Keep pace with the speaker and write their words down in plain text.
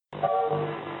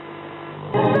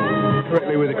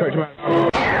correctly with the correct amount.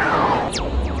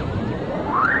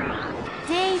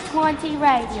 D20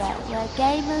 Radio, where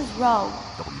gamers roll.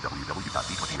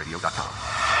 www.d20radio.com.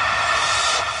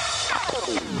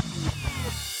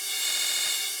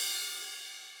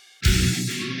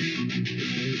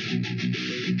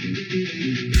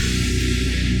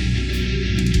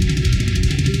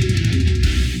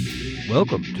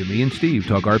 Welcome to Me and Steve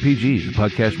Talk RPGs, a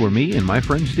podcast where me and my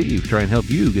friend Steve try and help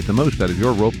you get the most out of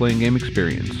your role-playing game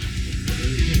experience.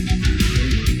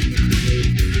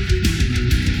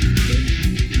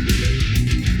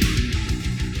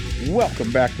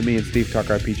 Welcome back to Me and Steve Talk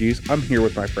RPGs. I'm here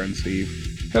with my friend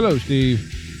Steve. Hello,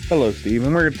 Steve. Hello, Steve.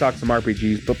 And we're going to talk some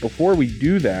RPGs, but before we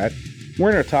do that,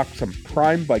 we're going to talk some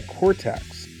Prime by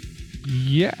Cortex.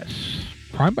 Yes.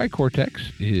 Prime by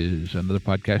Cortex is another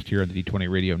podcast here on the D20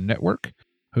 Radio Network,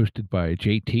 hosted by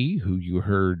JT, who you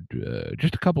heard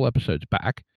just a couple episodes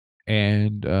back,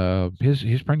 and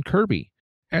his friend Kirby.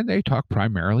 And they talk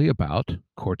primarily about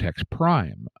Cortex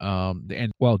Prime.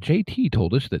 And while JT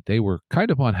told us that they were kind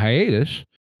of on hiatus,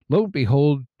 lo and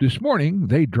behold, this morning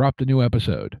they dropped a new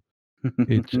episode.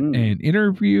 It's an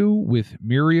interview with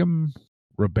Miriam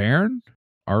Robern,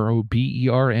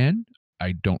 Robern.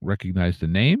 I don't recognize the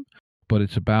name, but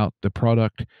it's about the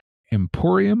product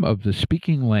Emporium of the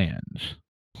Speaking Lands.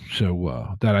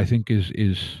 So that I think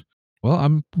is well,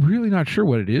 I'm really not sure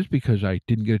what it is because I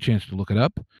didn't get a chance to look it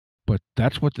up, but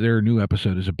that's what their new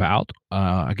episode is about.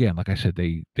 Again, like I said,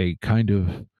 they kind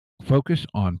of focus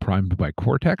on Primed by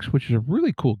Cortex, which is a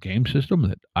really cool game system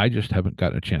that I just haven't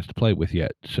gotten a chance to play with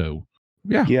yet. So,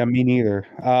 yeah. Yeah, me neither.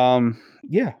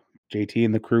 Yeah, JT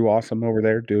and the crew awesome over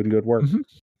there doing good work. Mm-hmm.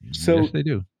 So yes, they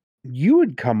do. You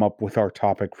would come up with our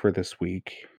topic for this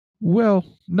week. Well,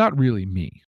 not really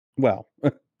me. Well,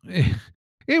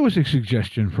 it was a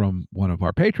suggestion from one of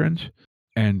our patrons,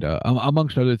 and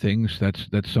amongst other things, that's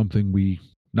something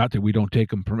not that we don't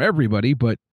take them from everybody,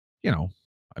 but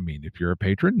I mean, if you're a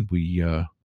patron, we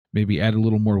maybe add a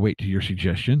little more weight to your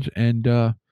suggestions. And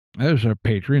there's our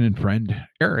patron and friend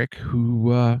Eric,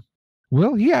 who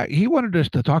he wanted us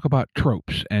to talk about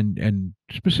tropes and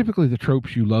specifically the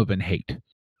tropes you love and hate.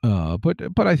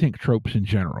 But I think tropes in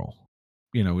general,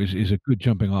 is a good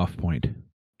jumping off point.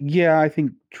 Yeah, I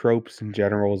think tropes in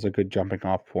general is a good jumping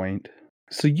off point.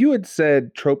 So you had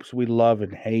said tropes we love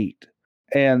and hate,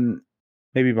 and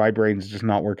maybe my brain's just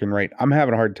not working right. I'm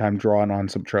having a hard time drawing on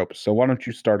some tropes. So why don't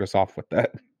you start us off with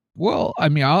that? Well, I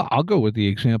mean, I'll go with the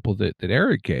example that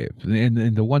Eric gave,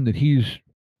 and the one that he's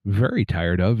very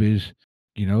tired of is,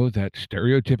 that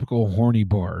stereotypical horny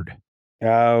bard.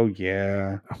 Oh,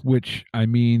 yeah. Which, I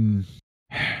mean,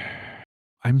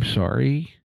 I'm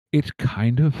sorry. It's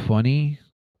kind of funny,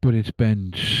 but it's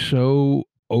been so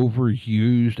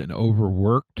overused and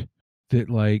overworked that,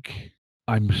 like,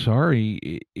 I'm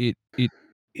sorry. It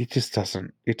just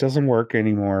doesn't work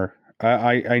anymore.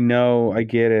 I know. I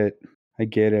get it.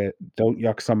 Don't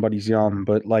yuck somebody's yum,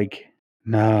 but like,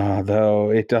 nah, though,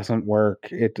 it doesn't work.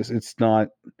 It's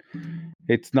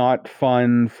not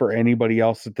fun for anybody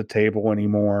else at the table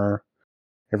anymore.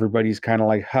 Everybody's kind of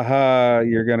like, haha,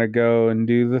 you're going to go and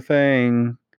do the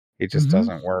thing. It just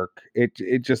doesn't work.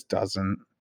 It just doesn't.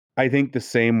 I think the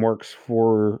same works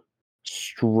for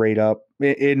straight up,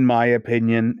 in my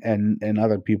opinion, and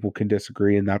other people can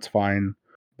disagree, and that's fine.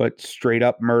 But straight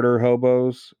up murder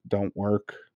hobos don't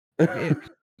work.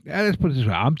 Let's put it this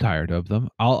way. I'm tired of them.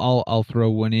 I'll throw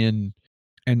one in.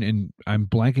 And I'm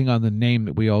blanking on the name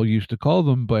that we all used to call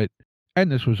them,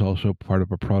 and this was also part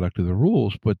of a product of the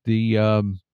rules, but the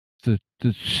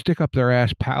stick up their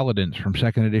ass paladins from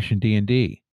 2nd edition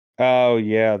D&D. Oh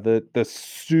yeah, the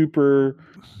super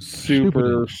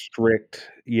strict,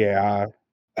 yeah.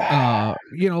 And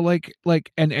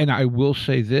I will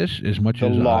say this, as much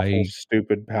as lawful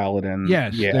stupid paladin.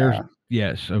 Yes, yeah.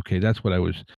 Yes, okay, that's what I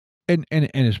was. And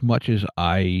as much as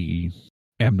I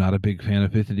am not a big fan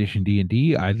of 5th edition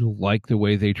D&D, I like the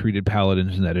way they treated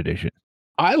paladins in that edition.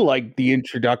 I like the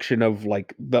introduction of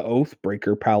like the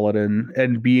Oathbreaker paladin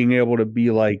and being able to be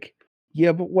like,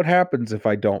 yeah, but what happens if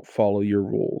I don't follow your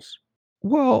rules?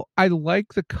 Well, I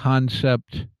like the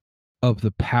concept of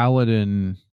the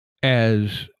paladin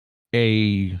as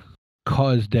a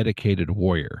cause dedicated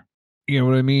warrior. You know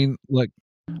what I mean? Like,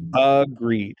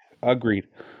 agreed.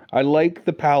 I like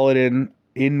the paladin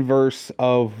inverse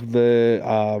of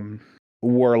the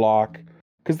warlock,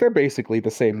 because they're basically the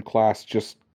same class,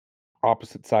 just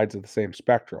opposite sides of the same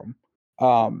spectrum.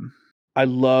 I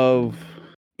love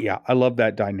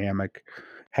that dynamic,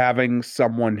 having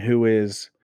someone who is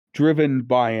driven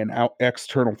by an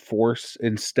external force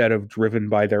instead of driven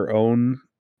by their own,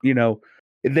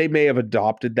 they may have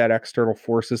adopted that external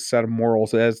forces set of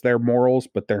morals as their morals,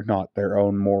 but they're not their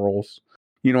own morals.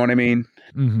 You know what I mean?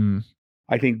 Mm-hmm.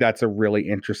 I think that's a really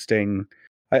interesting.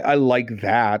 I like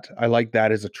that. I like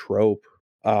that as a trope.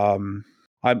 I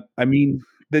mean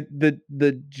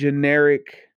the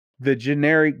generic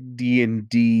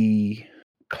D&D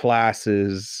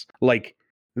classes, like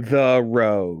the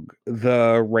rogue,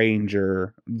 the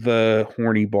ranger, the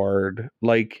horny bard,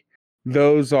 like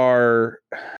those are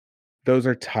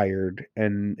tired,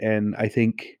 and I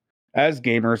think as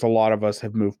gamers a lot of us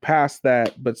have moved past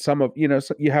that, but some of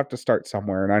so you have to start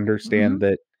somewhere, and I Mm-hmm. understand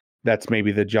that that's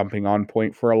maybe the jumping on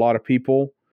point for a lot of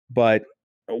people, but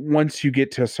once you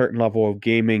get to a certain level of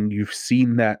gaming, you've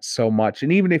seen that so much.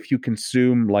 And even if you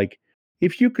consume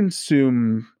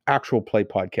actual play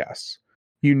podcasts,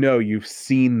 you've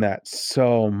seen that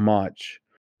so much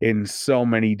in so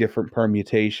many different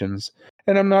permutations.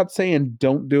 And I'm not saying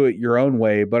don't do it your own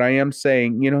way, but I am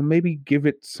saying, maybe give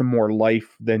it some more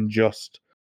life than just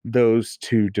those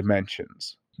two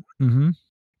dimensions. Mm-hmm.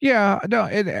 Yeah, no,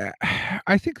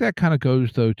 I think that kind of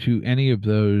goes though to any of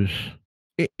those.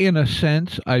 In a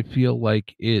sense, I feel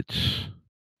like it's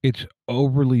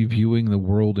overly viewing the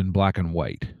world in black and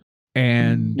white,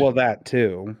 and Well, that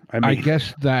too. I I mean,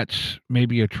 guess that's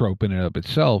maybe a trope in and of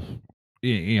itself,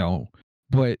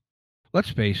 But let's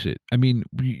face it. I mean,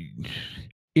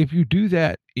 if you do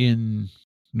that in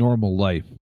normal life,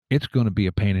 it's going to be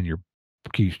a pain in your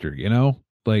keister,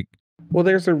 Like, well,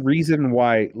 there's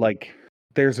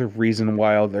there's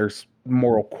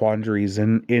moral quandaries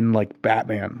in like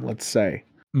Batman, let's say,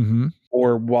 mm-hmm,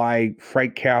 or why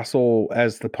Frank Castle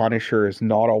as the Punisher is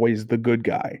not always the good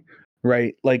guy,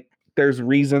 right? Like, there's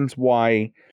reasons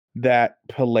why that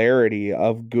polarity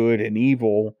of good and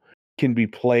evil can be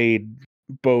played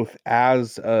both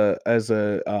as a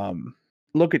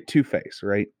look at Two-Face,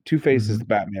 right? Two-Face is mm-hmm, the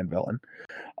Batman villain.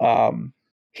 um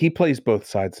he plays both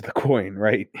sides of the coin,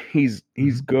 right? He's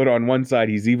mm-hmm, good on one side,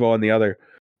 he's evil on the other,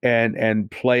 and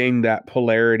playing that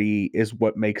polarity is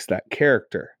what makes that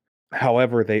character.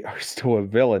 However, they are still a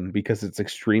villain because it's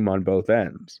extreme on both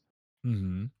ends.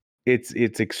 mm-hmm, It's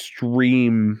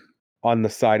extreme on the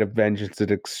side of vengeance,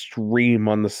 it's extreme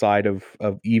on the side of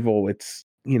evil. It's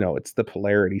the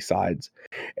polarity sides.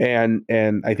 And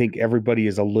I think everybody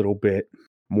is a little bit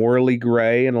morally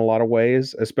gray in a lot of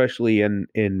ways, especially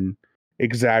in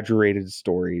exaggerated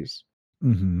stories.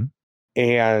 mm-hmm,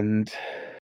 And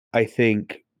I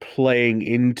think playing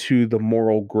into the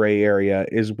moral gray area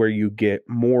is where you get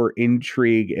more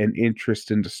intrigue and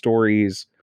interest into stories,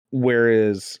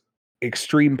 whereas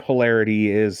extreme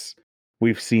polarity is,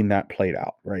 we've seen that played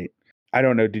out, right? I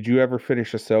don't know. Did you ever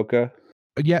finish Ahsoka?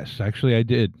 Yes, actually, I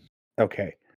did.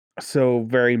 Okay. So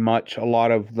very much a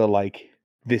lot of the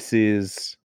this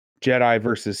is Jedi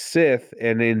versus Sith,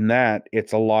 and in that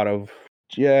it's a lot of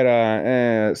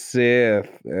Jedi, Sith,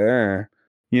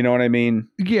 you know what I mean?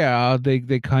 Yeah, they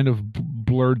kind of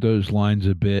blurred those lines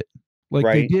a bit. Like they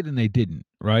Right? did and they didn't,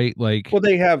 right? Like, Well,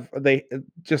 they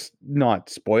just, not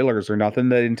spoilers or nothing.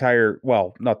 The entire,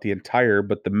 well, not the entire,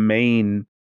 but the main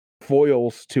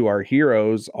foils to our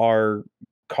heroes are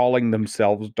calling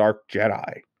themselves Dark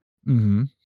Jedi. mm-hmm,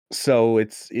 So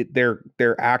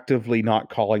they're actively not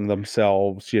calling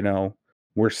themselves,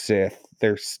 we're Sith.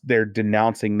 They're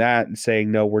denouncing that and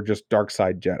saying, no, we're just dark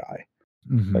side Jedi.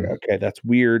 Like, mm-hmm. okay, that's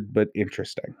weird but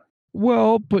interesting.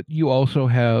 Well, but you also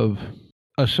have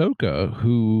Ahsoka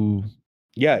who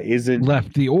Yeah, isn't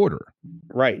left the order.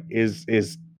 right, is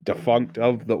defunct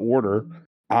of the order.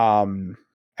 Um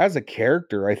as a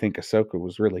character, I think Ahsoka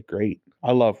was really great.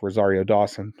 I love Rosario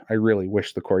Dawson. I really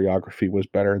wish the choreography was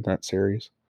better in that series.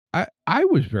 I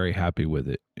was very happy with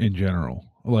it in general.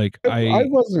 Like I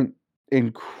wasn't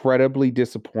incredibly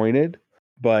disappointed,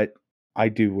 but I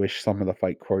do wish some of the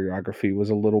fight choreography was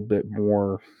a little bit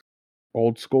more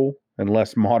old school and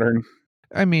less modern.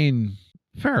 I mean,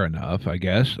 fair enough, I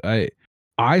guess.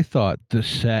 I thought the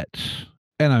sets,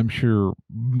 and I'm sure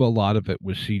a lot of it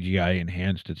was CGI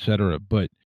enhanced, etc., but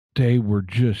they were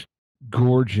just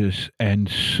gorgeous and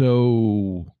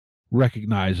so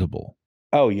recognizable.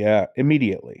 Oh yeah,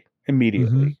 immediately. Hmm.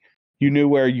 Immediately. You knew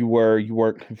where you were, you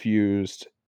weren't confused.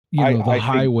 The I think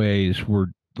highways were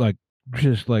like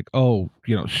just like, oh,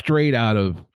 straight out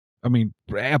of, I mean,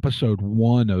 episode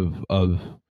one of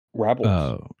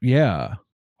Rebels. yeah.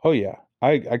 Oh yeah.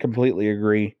 I completely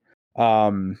agree.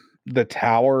 The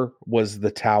tower was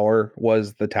the tower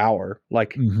was the tower.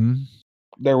 Like, Hmm.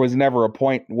 there was never a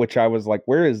point in which I was like,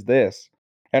 where is this?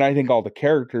 And I think all the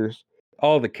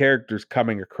characters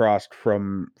coming across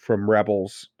from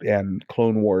Rebels and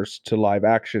Clone Wars to live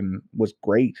action was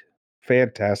great.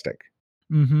 Fantastic.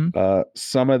 Mm-hmm.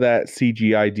 Some of that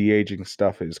CGI de-aging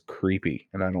stuff is creepy,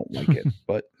 and I don't like it.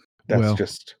 But that's Well,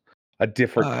 just a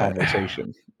different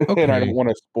conversation, and I don't okay. want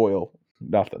to spoil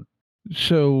nothing.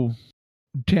 So,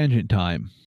 tangent time.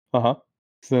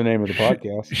 It's the name of the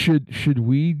podcast. Should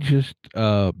we just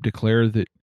declare that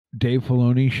Dave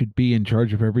Filoni should be in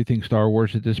charge of everything Star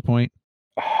Wars at this point?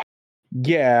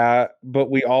 Yeah,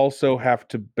 but we also have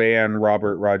to ban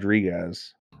Robert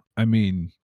Rodriguez. I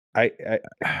mean, I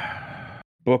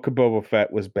Book of Boba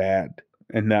Fett was bad,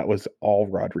 and that was all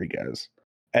Rodriguez.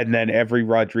 And then every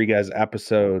Rodriguez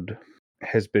episode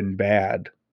has been bad,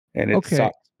 and it okay.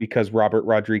 sucks because Robert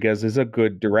Rodriguez is a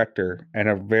good director and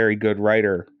a very good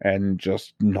writer, and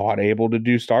just not able to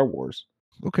do Star Wars.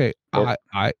 Okay,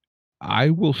 I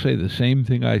will say the same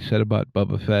thing I said about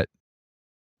Boba Fett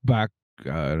back.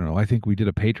 I don't know. I think we did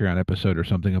a Patreon episode or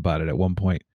something about it at one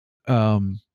point.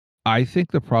 I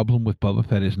think the problem with Boba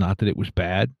Fett is not that it was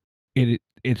bad.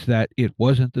 It's that it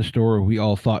wasn't the story we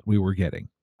all thought we were getting.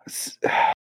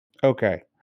 Okay,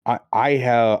 I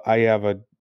have a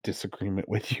disagreement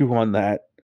with you on that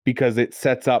because it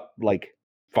sets up like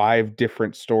 5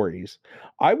 different stories.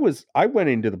 I went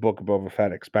into the Book of Boba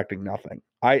Fett expecting nothing.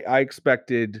 I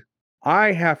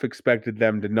half expected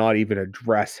them to not even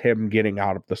address him getting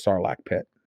out of the Sarlacc pit.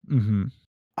 Mm-hmm.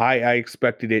 I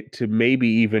expected it to maybe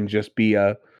even just be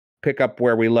a pick up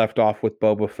where we left off with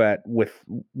Boba Fett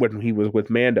when he was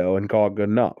with Mando and call it good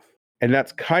enough. And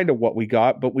that's kind of what we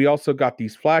got, but we also got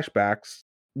these flashbacks,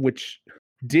 which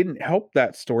didn't help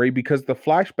that story because the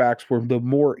flashbacks were the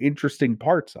more interesting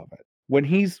parts of it. When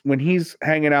he's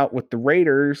hanging out with the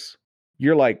Raiders,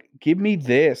 you're like, give me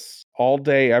this all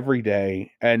day, every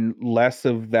day, and less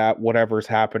of that whatever's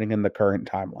happening in the current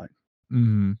timeline.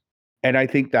 Mm-hmm. And I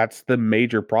think that's the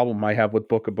major problem I have with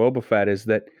Book of Boba Fett is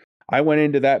that I went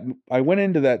into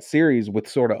that series with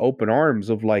sort of open arms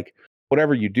of like,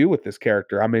 whatever you do with this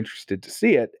character, I'm interested to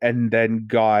see it, and then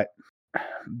got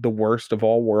the worst of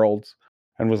all worlds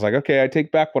and was like, okay, I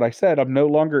take back what I said. I'm no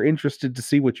longer interested to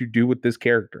see what you do with this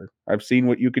character. I've seen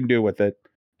what you can do with it.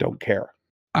 Don't care.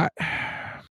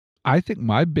 I think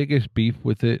my biggest beef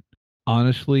with it,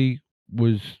 honestly,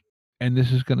 was, and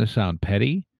this is going to sound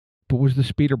petty, but was the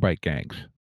speeder bike gangs.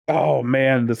 Oh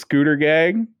man, the scooter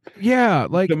gang. Yeah,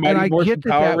 like, The and Mighty I Morphin get that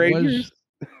Power that Rangers.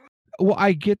 well,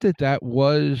 I get that that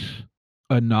was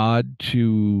a nod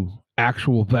to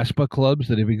actual Vespa clubs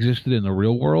that have existed in the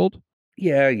real world,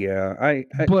 Yeah.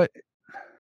 but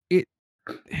it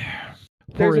There's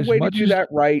for a as way to much do as that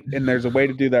right, and there's a way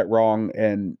to do that wrong,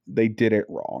 and they did it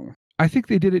wrong. I think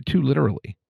they did it too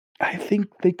literally. I think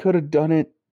they could have done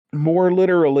it more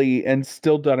literally and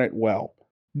still done it well.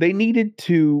 They needed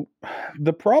to.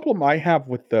 The problem I have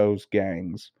with those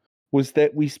gangs was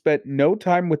that we spent no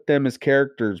time with them as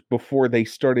characters before they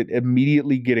started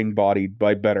immediately getting bodied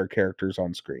by better characters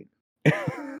on screen.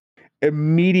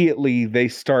 Immediately, they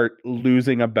start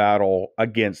losing a battle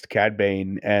against Cad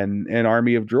Bane and an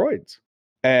army of droids.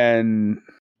 And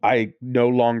I no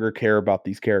longer care about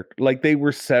these characters. Like, they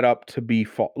were set up to be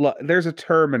there's a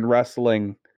term in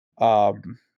wrestling,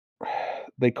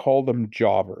 they call them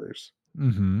jobbers.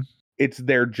 Mm-hmm. It's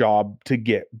their job to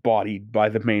get bodied by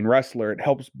the main wrestler. It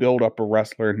helps build up a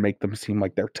wrestler and make them seem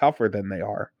like they're tougher than they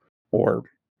are, or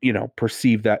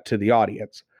perceive that to the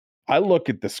audience. I look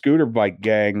at the scooter bike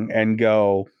gang and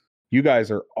go, you guys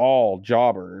are all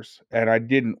jobbers, and I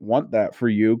didn't want that for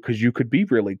you because you could be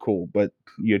really cool, but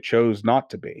you chose not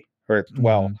to be. Or,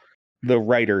 well, the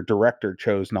writer director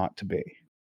chose not to be.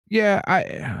 Yeah,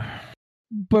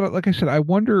 but like I said, I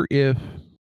wonder if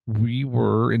we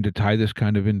were, and to tie this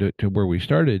kind of into where we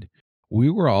started, we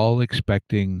were all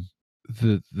expecting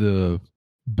the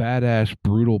badass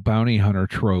brutal bounty hunter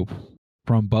trope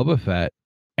from Boba Fett,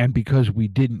 and because we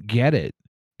didn't get it,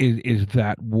 is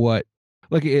that what,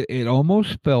 like, it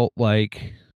almost felt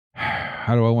like,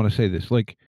 how do I want to say this,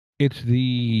 like it's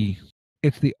the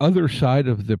other side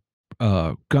of the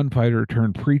gunfighter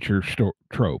turned preacher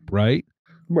trope, right?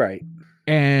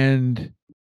 And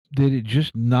did it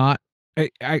just not,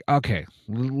 okay,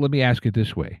 let me ask it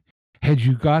this way. Had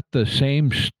you got the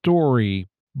same story,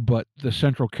 but the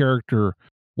central character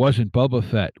wasn't Boba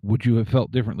Fett, would you have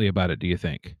felt differently about it, do you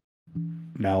think?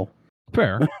 No.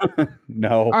 Fair.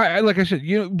 No. I like I said,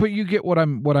 but you get what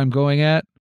I'm going at.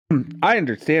 I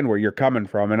understand where you're coming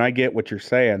from, and I get what you're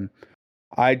saying.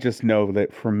 I just know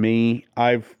that for me,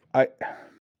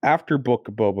 after Book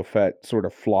of Boba Fett sort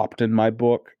of flopped in my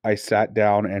book, I sat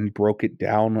down and broke it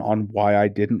down on why I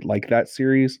didn't like that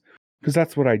series, because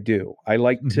that's what I do. I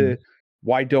like to,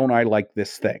 why don't I like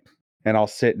this thing? And I'll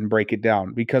sit and break it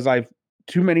down, because I've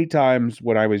too many times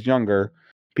when I was younger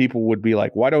people would be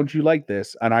like, why don't you like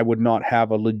this? And I would not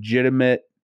have a legitimate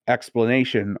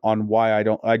explanation on why I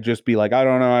don't. I'd just be like, I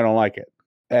don't know, I don't like it.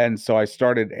 And so I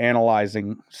started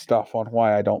analyzing stuff on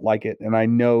why I don't like it. And I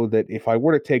know that if I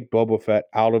were to take Boba Fett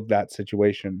out of that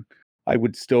situation, I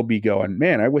would still be going,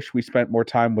 man, I wish we spent more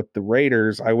time with the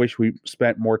Raiders. I wish we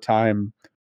spent more time,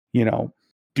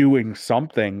 doing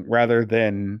something rather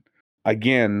than,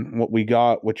 again, what we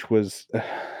got, which was,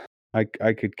 I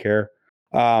could care.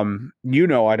 I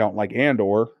don't like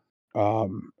Andor.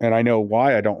 And I know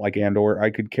why I don't like Andor. I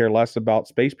could care less about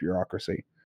space bureaucracy.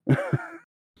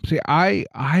 See, I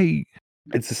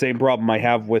It's the same problem I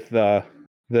have with the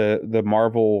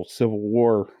Marvel Civil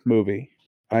War movie.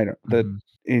 I don't the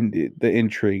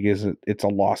intrigue isn't. It's a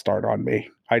lost art on me.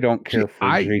 I don't care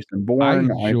for Jason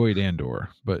Bourne. I enjoyed Andor,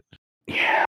 but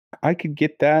yeah, I could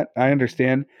get that. I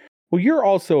understand. Well, you're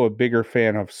also a bigger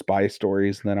fan of spy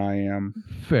stories than I am.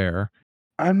 Fair.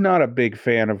 I'm not a big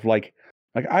fan of like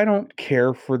I don't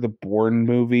care for the Bourne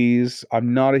movies.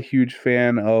 I'm not a huge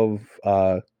fan of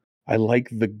I like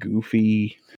the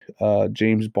goofy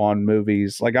James Bond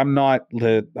movies. Like I'm not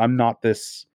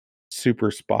this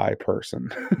super spy person.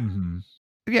 Mm-hmm.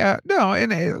 Yeah, no,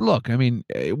 and look, I mean,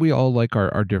 we all like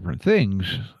our different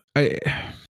things.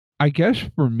 I guess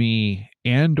for me,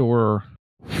 Andor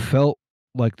felt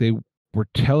like they were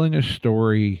telling a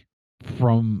story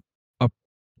from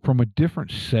a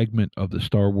different segment of the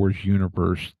Star Wars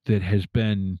universe that has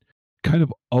been kind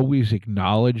of always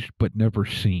acknowledged but never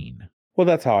seen. Well,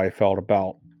 that's how I felt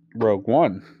about Rogue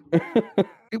One.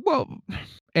 Well,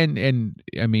 and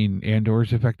I mean, Andor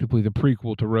is effectively the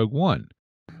prequel to Rogue One.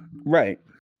 Right.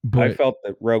 But I felt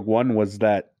that Rogue One was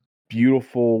that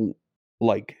beautiful,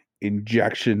 like,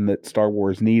 injection that Star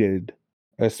Wars needed,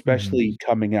 especially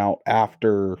coming out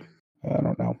after, I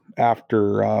don't know,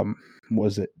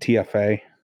 was it TFA,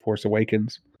 Force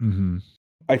Awakens? Mm-hmm.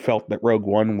 I felt that Rogue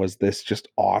One was this just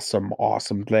awesome,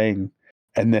 awesome thing.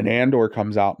 And then Andor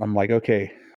comes out, and I'm like,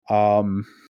 okay,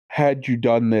 had you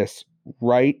done this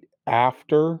right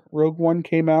after Rogue One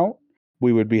came out,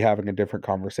 we would be having a different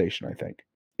conversation, I think.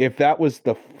 If that was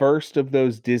the first of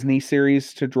those Disney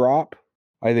series to drop,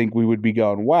 I think we would be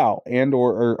going, wow, Andor,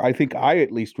 or I think I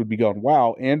at least would be going,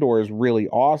 wow, Andor is really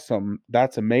awesome.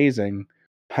 That's amazing.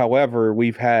 However,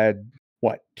 we've had,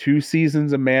 2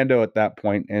 seasons of Mando at that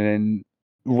point, and then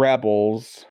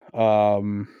Rebels,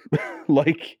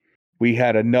 like we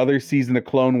had another season of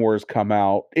Clone Wars come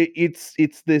out. It's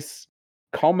this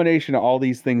culmination of all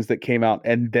these things that came out,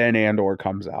 and then Andor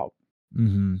comes out.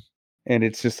 Mm-hmm. And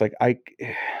it's just like,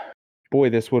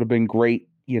 boy, this would have been great,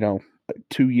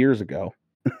 2 years ago.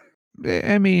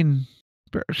 I mean,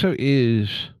 so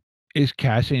is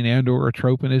Cassian Andor a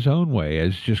trope in his own way,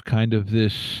 as just kind of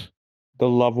this, the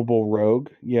lovable rogue?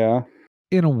 Yeah,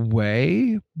 in a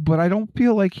way, but I don't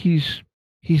feel like he's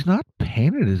not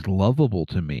painted as lovable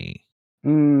to me.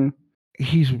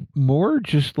 He's more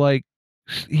just like,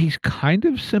 he's kind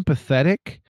of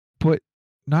sympathetic, but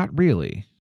not really.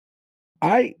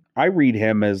 I read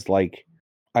him as like,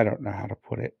 I don't know how to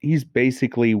put it. He's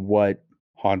basically what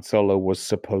Han Solo was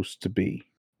supposed to be,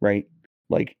 right?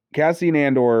 Like Cassian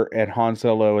Andor and Han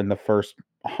Solo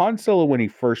Han Solo when he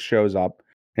first shows up,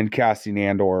 and Cassian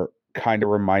Andor kind of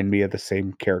remind me of the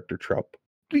same character trope.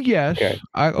 Yes.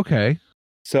 Okay.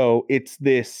 So it's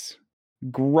this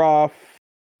gruff,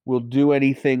 will do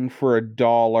anything for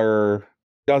 $1,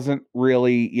 doesn't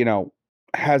really,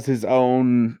 has his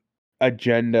own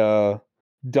agenda,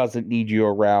 doesn't need you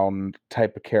around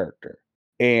type of character.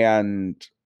 And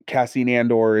Cassian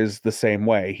Andor is the same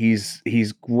way.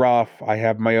 He's gruff. I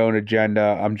have my own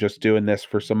agenda. I'm just doing this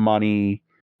for some money.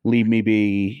 Leave me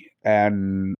be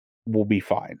and we'll be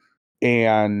fine.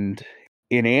 And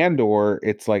in Andor,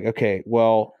 it's like, okay,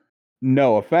 well,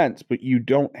 no offense, but you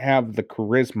don't have the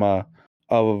charisma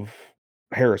of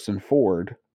Harrison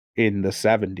Ford in the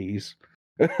 70s.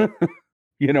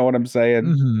 You know what I'm saying?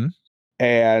 Mm-hmm.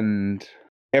 And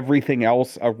everything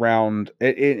else around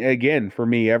it, again, for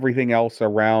me, everything else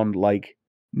around, like,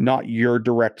 not your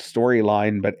direct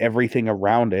storyline, but everything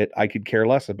around it, I could care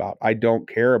less about. I don't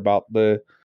care about the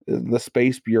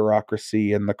space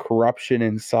bureaucracy and the corruption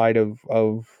inside of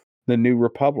the New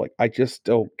Republic. I just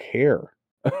don't care.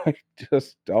 I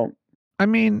just don't. I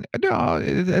mean, no,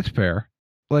 that's fair.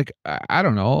 Like, I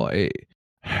don't know.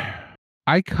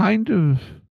 I kind of,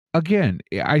 again,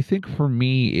 I think for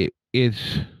me,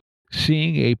 it's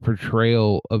seeing a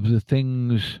portrayal of the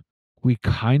things we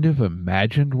kind of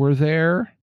imagined were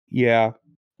there. Yeah.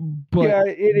 But yeah,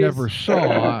 it never is.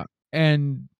 saw.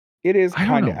 And it is I don't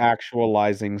kind of know.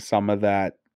 actualizing some of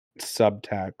that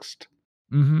subtext.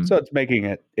 Mm-hmm. So it's making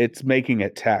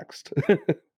it text.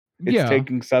 It's Yeah.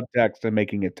 taking subtext and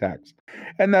making it text.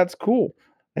 And that's cool.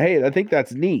 Hey, I think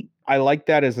that's neat. I like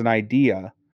that as an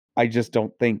idea. I just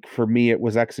don't think for me it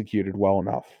was executed well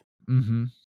enough. Mm-hmm. No,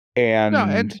 And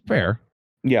and fair.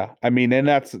 yeah, I mean, and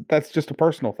that's just a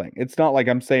personal thing. It's not like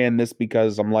I'm saying this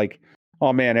because I'm like,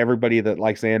 oh man, everybody that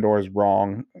likes Andor is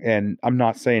wrong. And I'm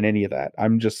not saying any of that.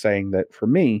 I'm just saying that for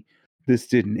me, this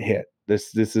didn't hit.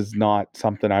 This is not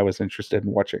something I was interested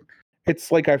in watching.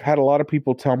 It's like I've had a lot of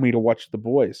people tell me to watch The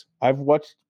Boys. I've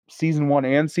watched season 1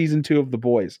 and season 2 of The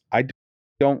Boys. I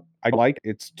like it.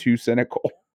 It's too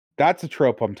cynical. That's a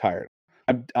trope I'm tired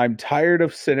of. I'm tired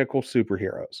of cynical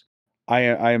superheroes.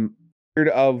 I'm tired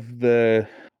of they're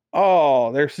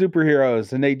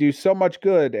superheroes and they do so much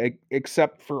good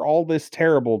except for all this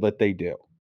terrible that they do.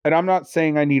 And I'm not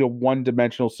saying I need a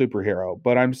one-dimensional superhero,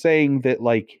 but I'm saying that,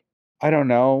 like, I don't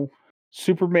know,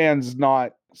 Superman's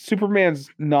not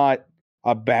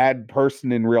a bad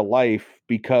person in real life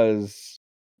because,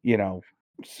 you know,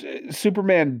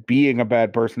 Superman being a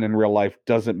bad person in real life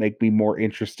doesn't make me more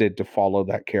interested to follow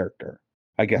that character,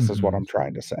 I guess is what Mm-hmm. I'm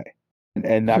trying to say.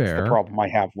 And that's the Fair. problem I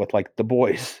have with, like, The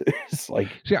Boys. It's like,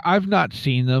 See, I've not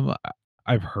seen them.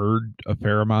 I've heard a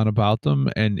fair amount about them,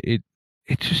 and it's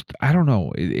just I don't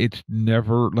know. It's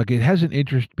never like it hasn't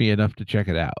interested me enough to check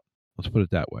it out. Let's put it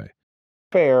that way.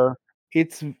 fair.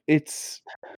 It's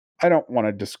I don't want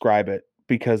to describe it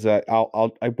because I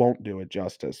won't do it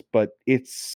justice, but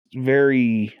it's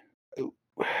very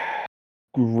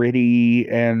gritty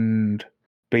and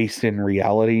based in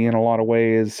reality in a lot of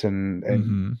ways and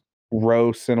Mm-hmm.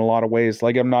 gross in a lot of ways.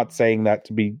 Like, I'm not saying that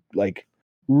to be like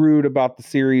rude about the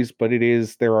series, but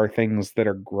there are things that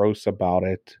are gross about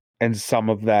it. And some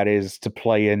of that is to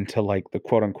play into like the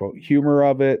quote unquote humor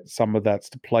of it. Some of that's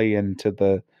to play into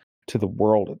the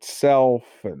world itself.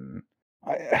 And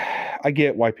I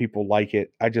get why people like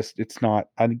it. It's not,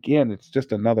 and again, it's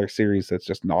just another series that's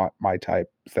just not my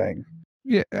type thing.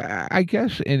 Yeah, I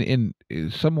guess in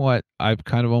somewhat, I've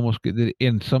kind of almost get that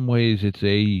in some ways it's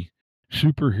a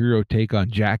superhero take on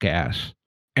Jackass,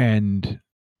 and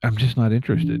I'm just not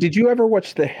interested. Did you ever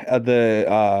watch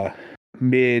the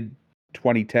mid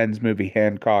 2010s movie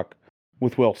Hancock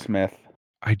with Will Smith?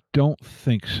 I don't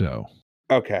think so.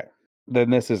 Okay, then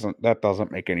that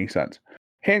doesn't make any sense.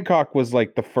 Hancock was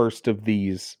like the first of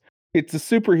these. It's a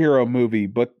superhero movie,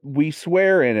 but we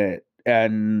swear in it,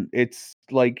 and it's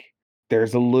like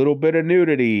there's a little bit of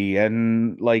nudity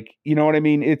and, like, you know what I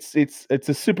mean? It's a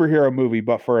superhero movie,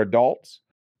 but for adults.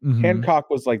 Mm-hmm. Hancock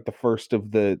was like the first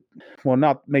of the,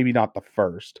 well, maybe not the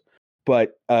first,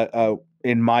 but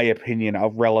in my opinion, a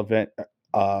relevant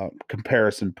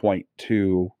comparison point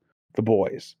to The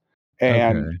Boys.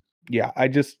 And Okay. yeah,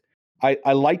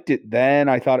 I liked it then.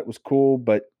 I thought it was cool,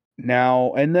 but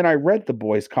now, and then I read The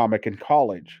Boys comic in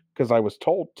college because I was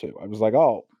told to. I was like,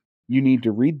 oh, you need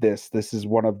to read this. This is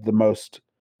one of the most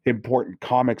important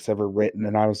comics ever written.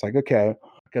 And I was like, okay,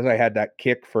 because I had that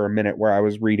kick for a minute where I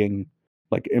was reading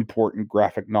like important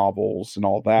graphic novels and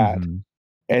all that. Mm-hmm.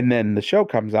 And then the show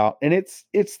comes out and it's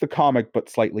the comic but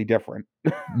slightly different.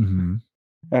 Mm-hmm.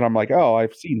 And I'm like, "Oh,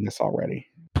 I've seen this already."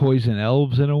 Poison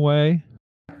elves in a way.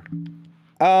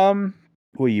 What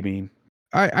do you mean?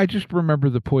 I just remember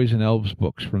the Poison Elves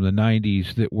books from the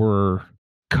 90s that were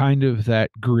kind of that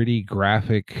gritty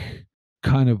graphic,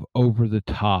 kind of over the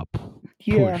top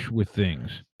Yeah. push with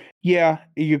things. Yeah,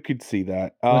 you could see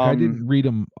that. Like I didn't read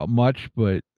them much,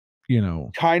 but you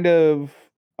know, Kind of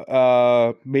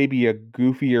maybe a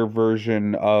goofier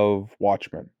version of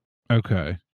Watchmen.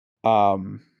 okay,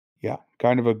 Yeah,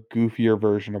 kind of a goofier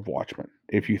version of Watchmen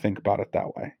if you think about it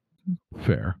that way.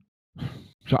 fair.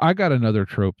 So I got another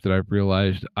trope that I've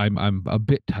realized I'm a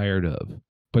bit tired of,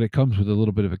 but it comes with a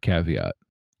little bit of a caveat.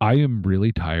 I am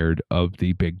really tired of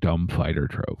the big dumb fighter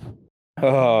trope.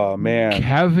 Oh man.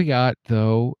 Caveat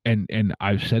though, and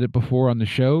I've said it before on the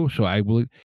show, so I will.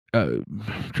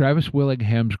 Travis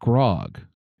Willingham's Grog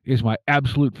is my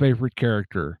absolute favorite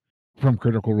character from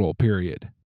Critical Role. Period.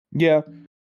 Yeah,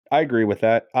 I agree with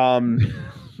that.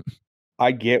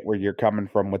 I get where you're coming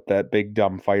from with that big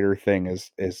dumb fighter thing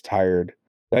is tired.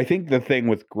 I think the thing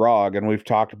with Grog, and we've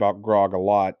talked about Grog a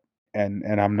lot, and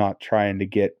I'm not trying to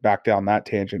get back down that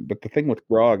tangent, but the thing with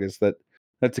Grog is that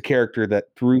that's a character that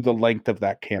through the length of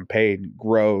that campaign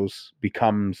grows,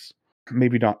 becomes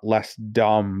maybe not less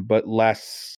dumb, but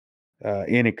less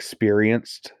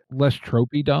inexperienced. Less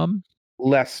tropey dumb.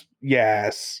 Less,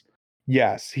 yes.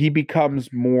 Yes. He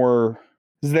becomes more,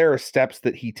 there are steps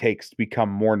that he takes to become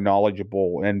more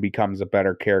knowledgeable and becomes a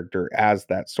better character as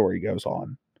that story goes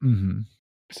on. Mm-hmm.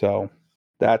 So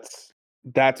that's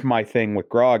my thing with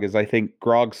Grog is I think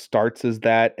Grog starts as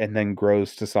that and then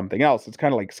grows to something else. It's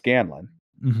kind of like Scanlan.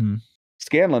 Mm-hmm.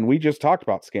 Scanlan, we just talked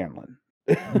about Scanlan.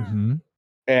 Mm-hmm.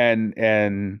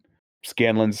 and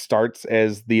Scanlan starts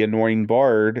as the annoying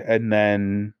bard and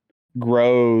then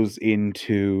grows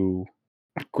into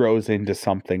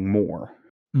something more.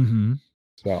 Mm-hmm.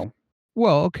 So,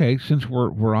 Well, okay, since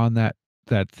we're on that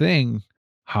thing,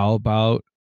 how about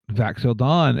Vaxel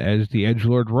Dawn as the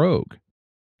edgelord rogue?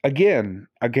 again,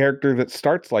 a character that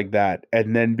starts like that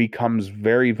and then becomes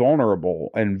very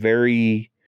vulnerable and very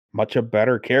much a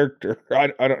better character. I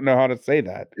don't know how to say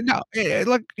that. No, I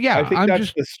think I'm that's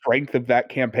just the strength of that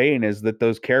campaign, is that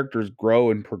those characters grow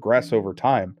and progress over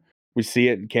time. We see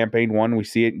it in campaign 1, we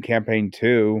see it in campaign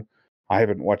 2. I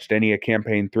haven't watched any of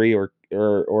campaign 3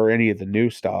 or any of the new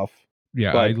stuff,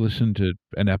 yeah. I but listened to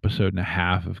an episode and a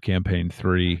half of campaign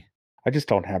 3. I just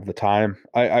don't have the time.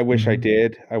 I wish I Mhm.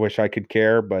 did. I wish I could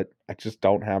care, but I just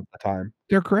don't have the time.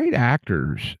 They're great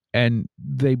actors, and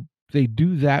they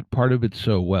do that part of it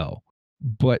so well.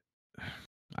 But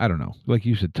I don't know, like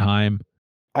you said, time.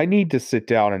 I need to sit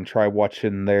down and try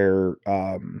watching their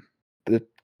the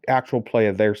actual play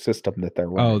of their system that they're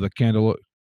Oh, running. the candle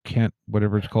can't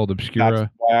whatever it's called, That's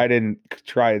Obscura. why I didn't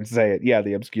try and say it. Yeah,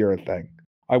 the Obscura thing.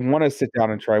 I wanna sit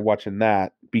down and try watching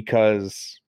that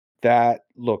because that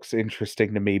looks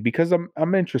interesting to me, because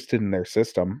I'm interested in their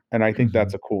system, and I think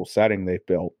that's Mhm. a cool setting they've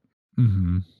built.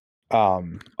 Mhm. I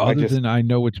Other just than I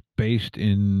know it's based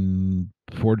in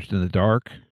Forged in the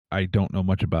Dark, I don't know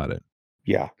much about it.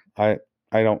 yeah, I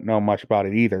don't know much about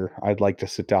it either. I'd like to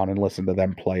sit down and listen to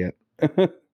them play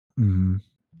it. Mhm.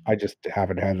 I just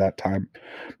haven't had that time.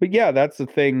 But yeah, that's the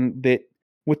thing, that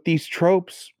with these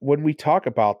tropes, when we talk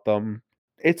about them,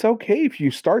 it's okay if you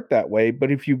start that way,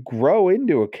 but if you grow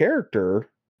into a character,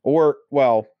 or,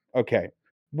 well, okay,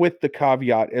 with the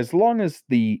caveat, as long as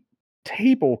the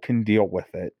table can deal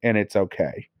with it and it's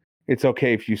okay. It's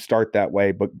okay if you start that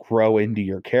way, but grow into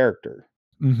your character.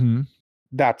 Mhm.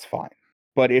 That's fine.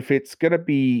 But if it's going to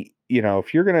be,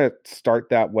 if you're going to start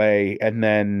that way and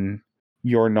then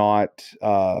you're not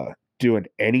doing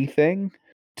anything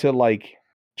to like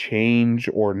change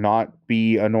or not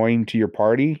be annoying to your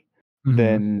party, Mhm.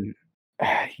 then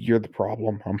you're the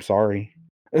problem. I'm sorry.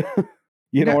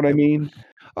 You know Now, what I mean?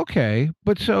 okay,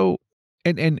 but so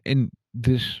and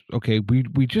this okay, we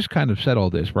just kind of said all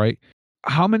this, right?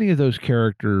 How many of those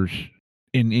characters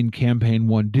in campaign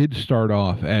 1 did start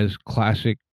off as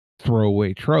classic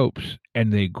throwaway tropes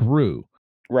and they grew?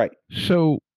 Right.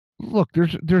 So, look,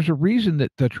 there's a reason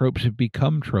that the tropes have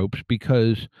become tropes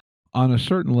because on a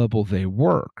certain level they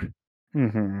work.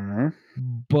 Mhm.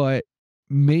 But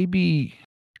maybe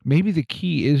maybe the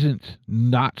key isn't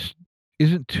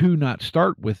to not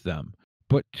start with them,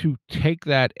 but to take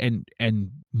that and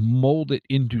mold it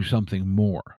into something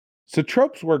more. So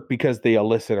tropes work because they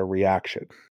elicit a reaction.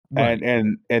 And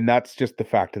Right. and that's just the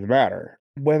fact of the matter.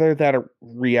 Whether that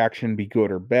reaction be good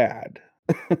or bad.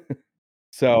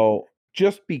 So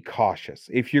just be cautious.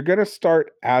 If you're going to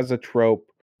start as a trope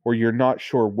or you're not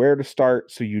sure where to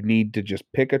start, so you need to just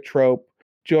pick a trope,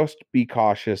 just be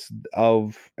cautious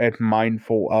of and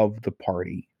mindful of the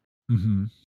party. Mhm.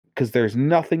 Because there's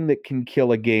nothing that can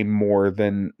kill a game more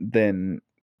than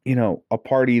a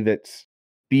party that's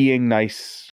being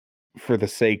nice for the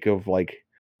sake of, like,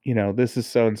 this is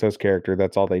so and so's character.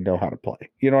 That's all they know how to play.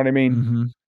 You know what I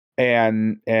mean?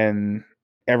 Mhm. And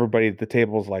everybody at the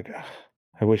table is like, "Ugh,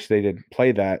 I wish they didn't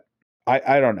play that."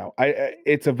 I don't know.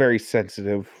 It's a very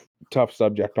sensitive, tough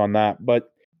subject on that,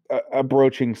 but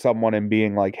approaching someone and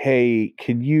being like, "Hey,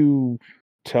 can you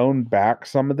tone back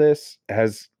some of this?"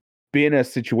 has been a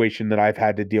situation that I've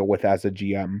had to deal with as a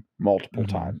GM multiple Mhm.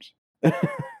 times.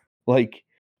 Like,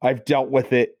 I've dealt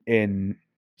with it in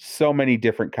so many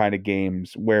different kind of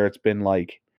games where it's been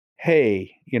like,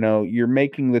 "Hey, you're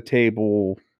making the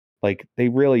table, like, they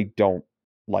really don't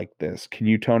like this. Can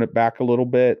you tone it back a little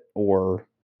bit, or,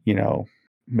 you know,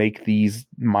 make these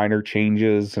minor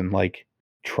changes and, like,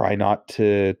 try not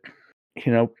to,"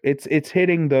 it's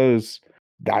hitting those,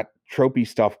 that tropey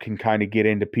stuff can kind of get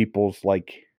into people's,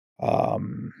 like,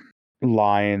 um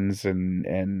lines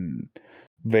and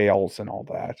veils and all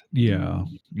that. Yeah.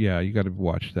 Yeah, you gotta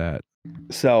watch that.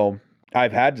 So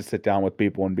I've had to sit down with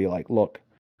people and be like, look,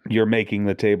 you're making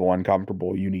the table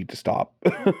uncomfortable. You need to stop.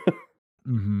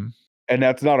 Mhm. And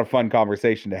that's not a fun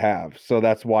conversation to have. So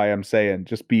that's why I'm saying,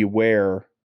 just be aware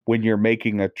when you're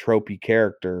making a tropey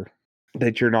character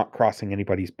that you're not crossing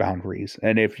anybody's boundaries.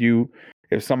 And if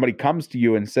somebody comes to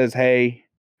you and says, "Hey,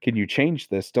 can you change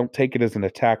this?" Don't take it as an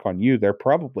attack on you. They're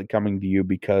probably coming to you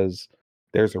because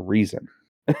there's a reason.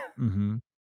 Mhm.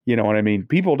 You know what I mean?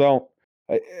 People don't,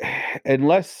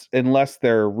 unless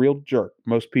they're a real jerk.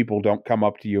 Most people don't come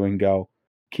up to you and go,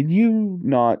 can you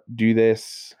not do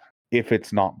this if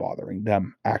it's not bothering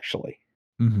them, actually?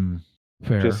 Mm-hmm.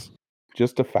 Fair.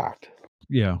 Just a fact.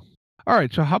 Yeah. All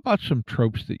right. So how about some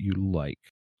tropes that you like?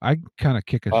 I kind of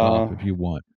kick us off if you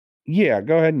want. Yeah,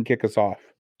 go ahead and kick us off.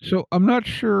 So I'm not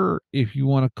sure if you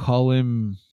want to call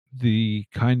him the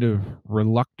kind of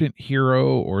reluctant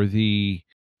hero or the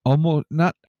almost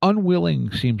not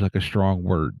unwilling seems like a strong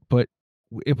word, but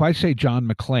if I say John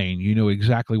McClane, you know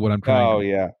exactly what I'm trying Oh, to.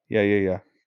 yeah. Yeah.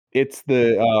 It's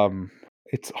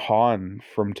it's Han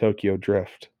from Tokyo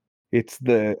Drift. It's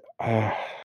I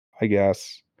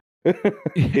guess.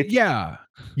 It's Yeah.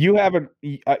 you haven't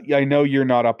I know you're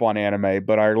not up on anime,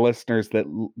 but our listeners that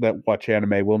watch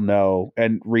anime will know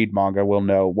and read manga will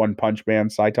know One Punch Man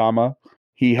Saitama.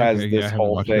 He Okay. has Yeah. I this haven't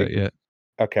whole watched that thing. yet.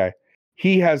 Okay.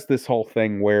 He has this whole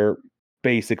thing where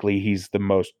basically he's the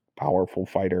most powerful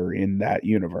fighter in that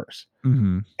universe.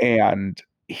 Mm-hmm. And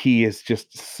he is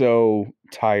just so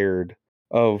tired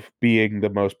of being the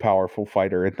most powerful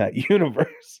fighter in that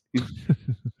universe.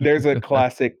 There's a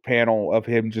classic panel of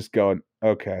him just going,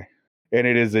 okay. And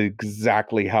it is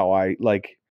exactly how I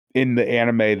like in the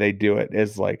anime they do it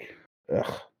is like,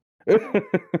 ugh.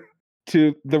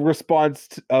 To the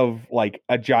response of like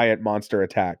a giant monster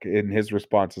attack, and his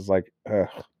response is like, ugh.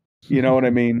 You know what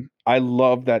I mean? I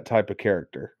love that type of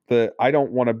character. The I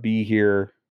don't want to be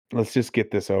here. Let's just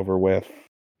get this over with.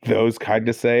 Those kind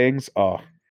of sayings. Oh,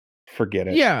 forget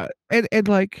it. Yeah, and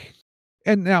like,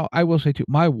 and now I will say too,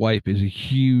 my wife is a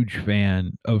huge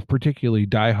fan of particularly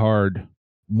Die Hard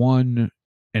 1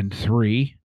 and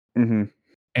 3, Mm-hmm.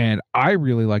 and I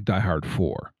really like Die Hard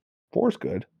 4. 4's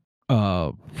good.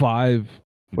 5,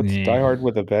 What's eh. Die Hard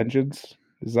with a Vengeance?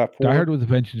 Is that Die 4? Hard with a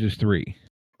Vengeance is 3.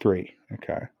 3.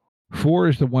 Okay. 4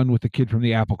 is the one with the kid from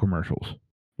the Apple commercials.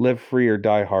 Live Free or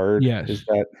Die Hard. Yes. Is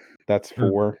that's Or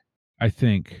 4? I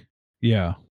think.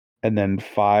 Yeah. And then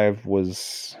 5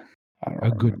 was I don't A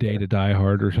remember. Good Day to Die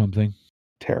Hard or something.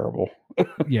 Terrible.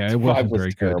 Yeah, it 5 wasn't was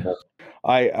very terrible.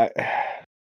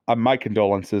 good. My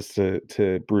condolences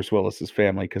to Bruce Willis's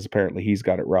family because apparently he's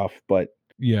got it rough. But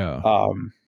Yeah.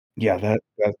 yeah, that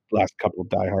last couple of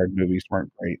Die Hard movies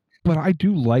weren't great. But I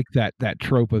do like that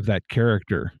trope of that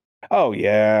character. Oh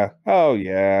yeah.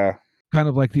 Kind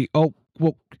of like oh,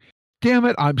 well, damn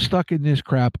it, I'm stuck in this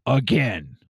crap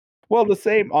again. Well,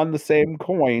 on the same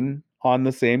coin,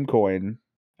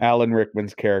 Alan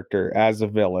Rickman's character as a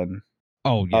villain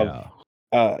Oh, of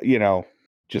yeah.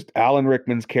 just Alan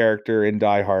Rickman's character in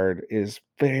Die Hard is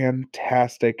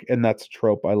fantastic, and that's a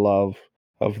trope I love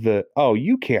of the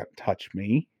you can't touch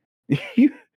me.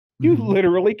 you Mhm.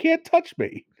 literally can't touch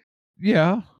me.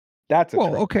 Yeah. That's a Well,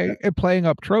 trope. okay, and playing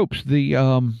up tropes,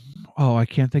 I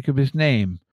can't think of his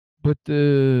name, but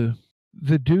the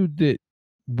dude that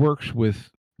works with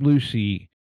Lucy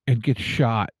and gets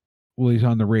shot while he's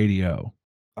on the radio.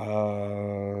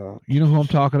 You know who I'm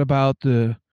talking about?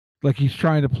 Like he's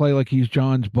trying to play like he's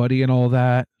John's buddy and all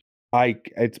that.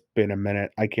 It's been a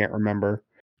minute. I can't remember.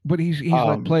 But he's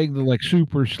like playing the like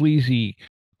super sleazy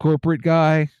corporate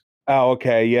guy. Oh,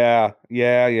 okay. Yeah.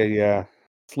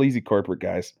 Sleazy corporate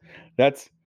guys. That's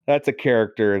a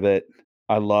character that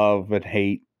I love and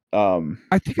hate.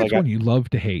 I think it's one you love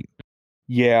to hate.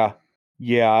 Yeah,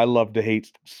 I love to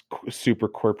hate super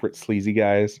corporate sleazy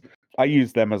guys. I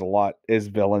use them as a lot as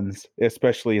villains,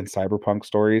 especially in cyberpunk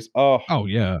stories. Oh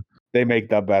yeah. They make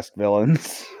the best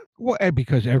villains. Well, and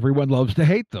because everyone loves to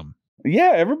hate them.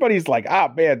 Yeah, everybody's like,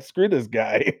 man, screw this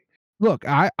guy. Look,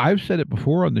 I've said it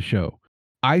before on the show.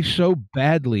 I so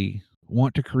badly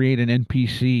want to create an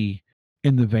NPC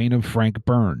in the vein of Frank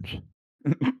Burns.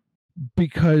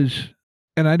 Because,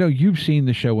 and I know you've seen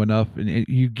the show enough, and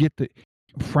you get that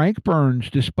Frank Burns,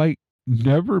 despite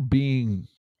never being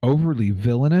overly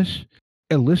villainous,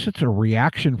 elicits a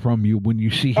reaction from you when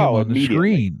you see him on the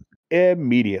screen.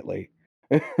 Immediately.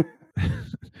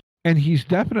 And he's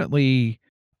definitely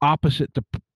opposite the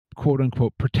quote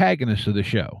unquote protagonist of the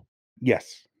show.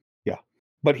 Yes. Yeah.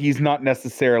 But he's not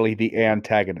necessarily the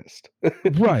antagonist.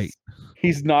 Right.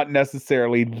 He's not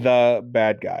necessarily the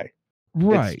bad guy.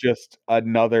 Right. It's just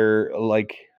another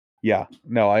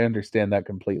I understand that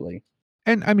completely.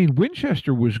 And I mean,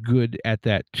 Winchester was good at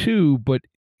that too, but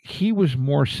he was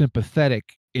more sympathetic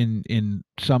in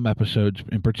some episodes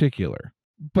in particular.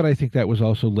 But I think that was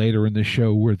also later in the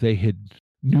show where they had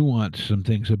nuanced some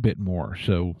things a bit more.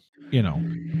 So,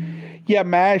 Yeah,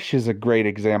 MASH is a great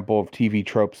example of TV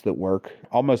tropes that work.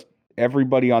 Almost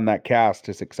everybody on that cast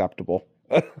is acceptable.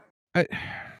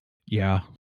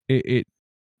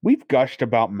 We've gushed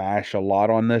about MASH a lot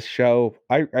on this show.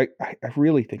 I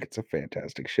really think it's a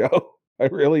fantastic show. I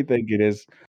really think it is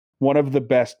one of the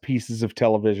best pieces of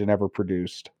television ever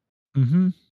produced. Mm-hmm.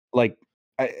 Like,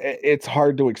 it's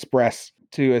hard to express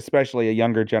to especially a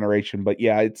younger generation, but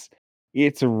yeah,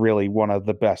 it's really one of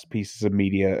the best pieces of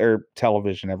media or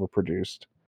television ever produced.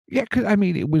 Yeah, 'cause, I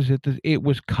mean, it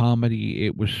was comedy,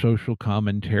 it was social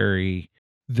commentary.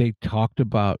 They talked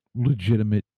about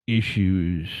legitimate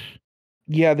issues.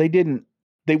 Yeah, they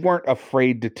weren't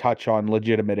afraid to touch on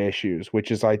legitimate issues,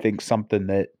 which is I think something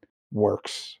that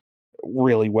works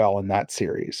really well in that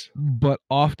series. But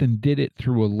often did it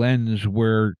through a lens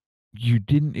where you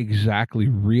didn't exactly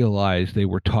realize they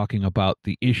were talking about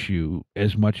the issue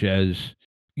as much as,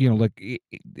 like,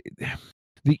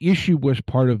 the issue was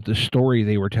part of the story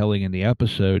they were telling in the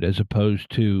episode as opposed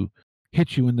to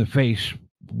hit you in the face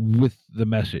with the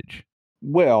message.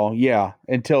 Well, yeah,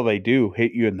 until they do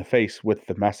hit you in the face with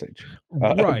the message.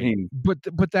 I Right. mean,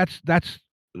 But that's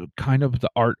kind of the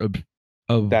art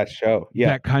of that show. Yeah.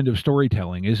 that kind of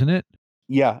storytelling, isn't it?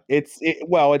 Yeah, it's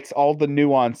all the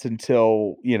nuance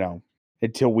until,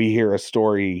 until we hear a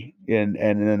story and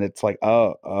then it's like,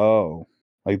 oh,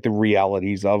 like the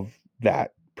realities of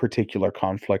that particular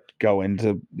conflict go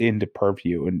into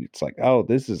purview and it's like, oh,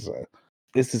 this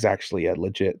is actually a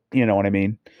legit, you know what I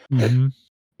mean? Mhm.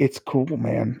 It's cool,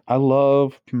 man. I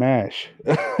love MASH.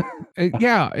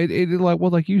 Yeah, it like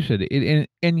well, like you said,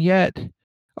 and yet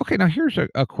okay, now here's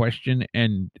a question,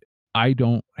 and I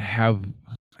don't have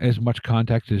as much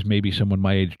context as maybe someone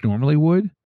my age normally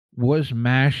would. Was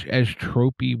MASH as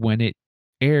tropey when it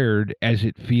aired as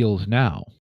it feels now?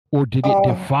 Or did it Uh,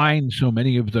 define so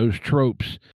many of those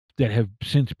tropes that have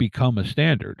since become a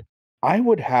standard? I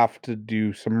would have to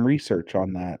do some research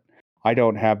on that. I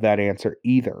don't have that answer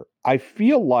either. I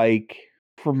feel like,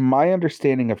 from my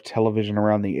understanding of television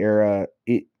around the era,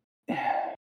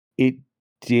 it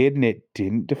did and it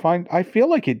didn't define. I feel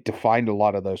like it defined a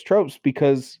lot of those tropes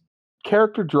because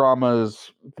character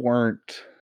dramas weren't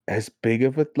as big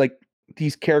of a like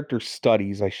these character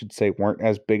studies, I should say, weren't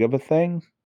as big of a thing.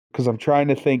 Because I'm trying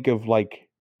to think of like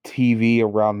TV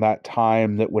around that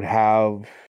time that would have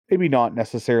maybe not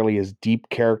necessarily as deep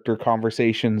character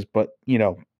conversations, but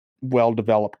well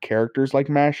developed characters like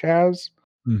MASH has.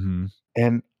 Mhm.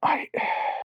 And I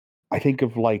think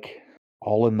of like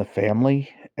All in the Family,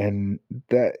 and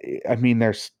that I mean,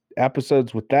 there's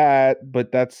episodes with that,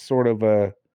 but that's sort of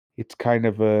it's kind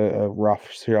of a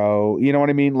rough show. You know what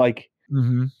I mean? Like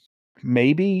Mhm.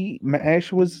 maybe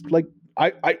MASH was like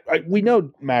we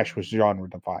know MASH was genre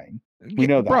defying. We Yeah,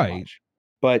 know that right. much.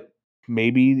 But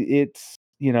maybe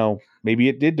maybe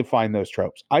it did define those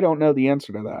tropes. I don't know the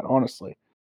answer to that, honestly.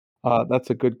 That's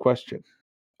a good question.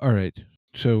 Alright.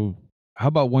 So, how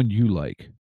about one you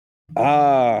like?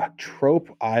 Trope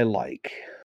I like.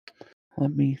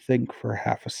 Let me think for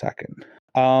half a second.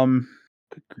 Um,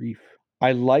 Good grief.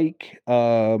 I like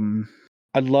I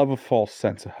love a false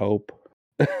sense of hope.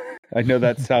 I know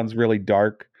that sounds really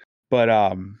dark, but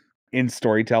in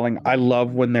storytelling, I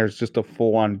love when there's just a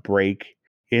full-on break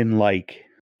in like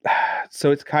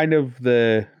so it's kind of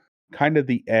the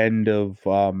end of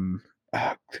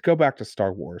to go back to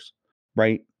Star Wars,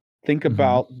 right? Think Mhm.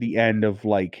 about the end of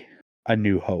like A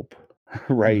New Hope,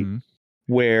 right? Mhm.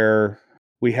 Where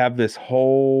we have this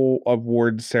whole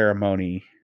award ceremony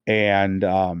and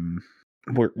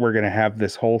we're going to have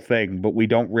this whole thing, but we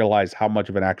don't realize how much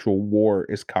of an actual war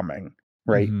is coming,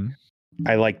 right? Mhm.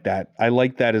 I like that. I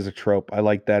like that as a trope. I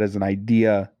like that as an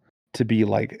idea to be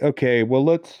like, okay, well,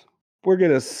 we're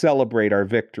going to celebrate our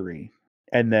victory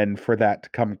and then for that to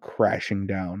come crashing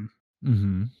down.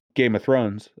 Mhm. Game of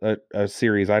Thrones, a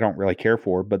series I don't really care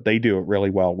for, but they do it really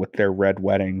well with their Red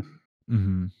Wedding.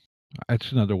 Mhm.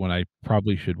 That's another one I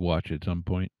probably should watch at some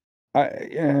point.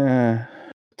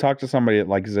 Talk to somebody that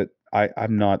likes it.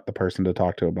 I'm not the person to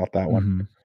talk to about that one. Mhm.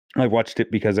 I watched it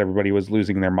because everybody was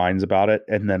losing their minds about it,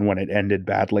 and then when it ended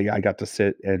badly, I got to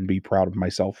sit and be proud of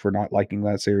myself for not liking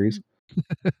that series.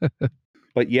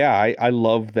 But yeah, I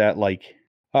love that. Like,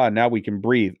 now we can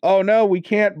breathe. Oh no, we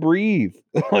can't breathe.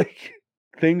 Like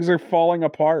things are falling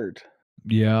apart.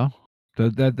 Yeah.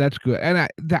 That's good, and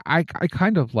I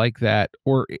kind of like that,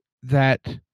 or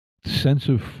that sense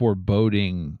of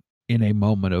foreboding in a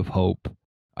moment of hope,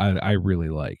 I really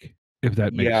like, if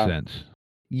that makes Yeah, sense.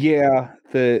 yeah.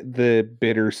 The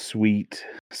bittersweet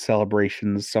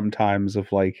celebrations sometimes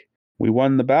of like we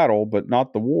won the battle, but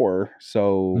not the war,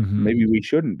 so Mhm. maybe we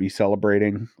shouldn't be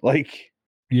celebrating. Like,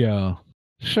 Yeah.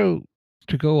 So,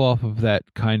 to go off of that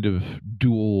kind of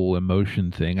dual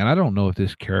emotion thing, and I don't know if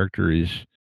this character is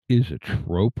a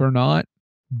trope or not,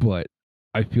 but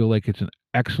I feel like it's an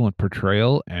excellent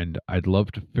portrayal, and I'd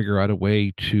love to figure out a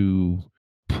way to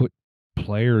put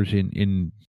players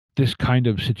in this kind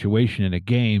of situation in a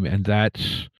game, and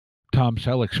that's Tom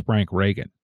Selleck's Frank Reagan.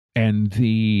 and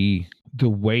the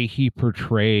way he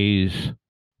portrays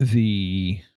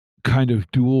the kind of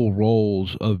dual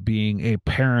roles of being a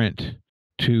parent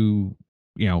to,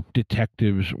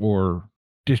 detectives or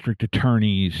district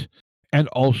attorneys, and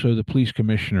also the police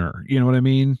commissioner. You know what I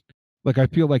mean? Like, I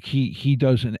feel like he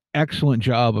does an excellent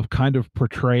job of kind of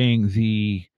portraying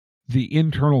the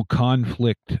internal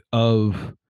conflict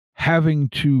of having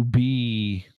to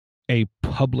be a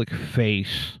public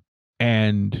face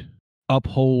and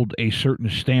uphold a certain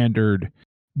standard,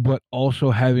 but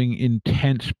also having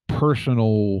intense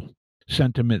personal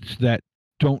sentiments that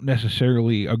don't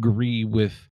necessarily agree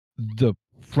with the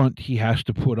front he has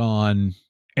to put on,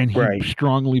 and he Right.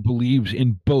 strongly believes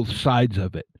in both sides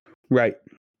of it. Right.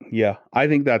 Yeah. I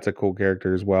think that's a cool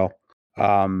character as well.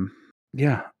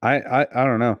 Yeah. I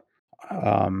don't know.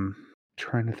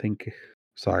 Trying to think.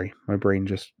 Sorry, my brain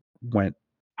just went.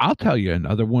 I'll tell you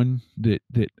another one that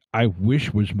I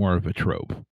wish was more of a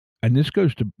trope, and this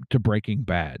goes to Breaking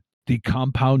Bad, the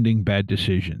compounding bad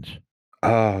decisions.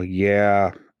 Oh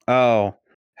yeah. Oh,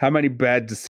 how many bad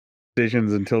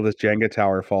decisions until this Jenga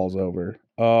tower falls over?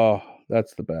 Oh,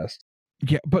 that's the best.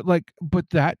 Yeah, but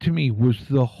that to me was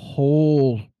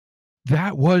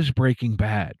that was Breaking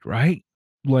Bad, right?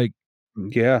 Like,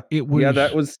 Yeah. it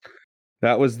Yeah, was,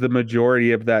 that was the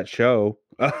majority of that show.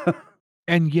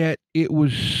 and yet it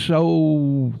was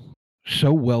so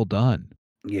well done.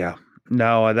 Yeah.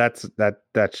 No,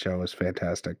 that show is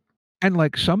fantastic. And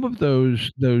like, some of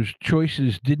those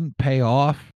choices didn't pay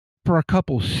off for a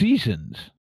couple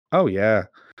seasons. Oh yeah.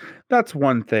 That's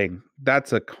one thing.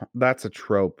 That's a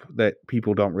trope that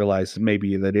people don't realize.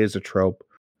 Maybe that is a trope.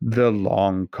 The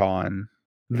long con.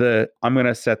 I'm going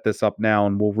to set this up now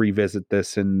and we'll revisit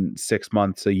this in 6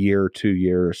 months, a year, 2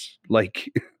 years. Like,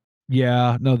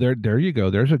 Yeah, no, there you go.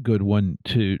 There's a good one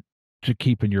to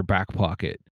keep in your back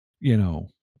pocket.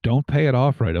 Don't pay it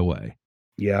off right away.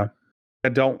 yeah.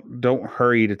 Don't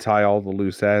hurry to tie all the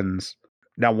loose ends.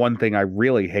 Now, one thing I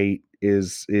really hate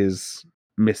is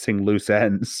missing loose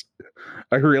ends.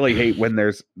 I really hate when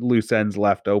there's loose ends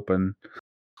left open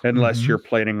unless you're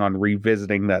planning on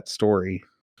revisiting that story.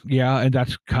 Yeah, and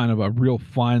that's kind of a real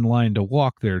fine line to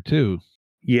walk there too.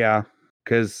 Yeah,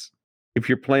 because if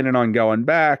you're planning on going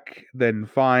back, then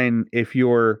fine. If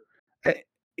you as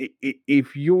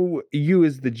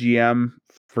the GM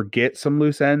forget some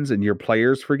loose ends and your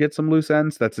players forget some loose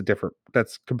ends, that's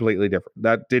completely different.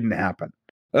 That didn't happen.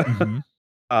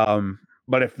 Mm-hmm.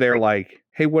 But if they're like,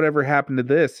 hey, whatever happened to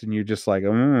this, and you're just like,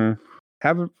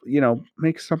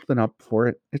 make something up for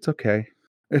it. It's okay.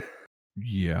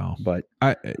 Yeah, But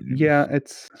I yeah,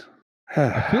 it's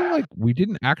I feel like we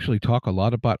didn't actually talk a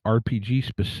lot about RPG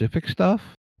specific stuff,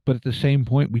 but at the same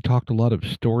point, we talked a lot of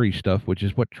story stuff, which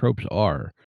is what tropes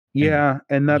are. yeah,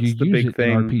 and You that's the use big it in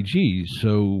thing. RPGs,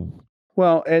 so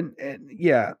Well, and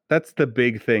yeah, that's the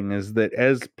big thing is that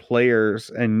as players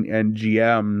and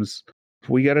GMs,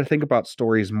 we got to think about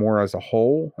stories more as a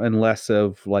whole and less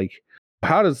of like,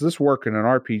 how does this work in an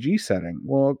RPG setting?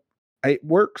 Well, it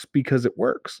works because it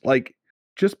works. Like,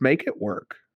 just make it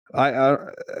work.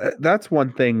 That's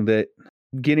one thing that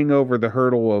getting over the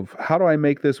hurdle of how do I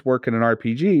make this work in an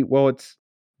RPG? Well, it's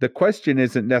the question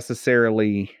isn't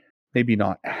necessarily maybe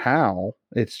not how,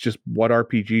 it's just what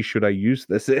RPG should I use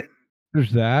this in?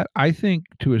 there's that. I think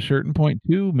to a certain point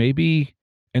too, maybe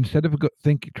instead of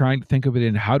trying to think of it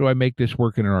in how do I make this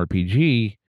work in an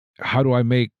RPG, how do I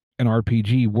make an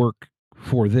RPG work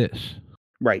for this?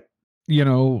 Right.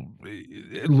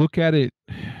 Look at it,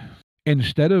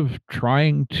 instead of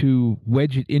trying to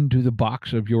wedge it into the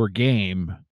box of your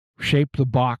game, shape the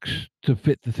box to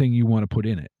fit the thing you want to put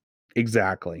in it.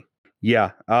 Exactly.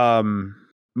 Yeah.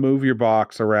 Move your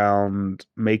box around,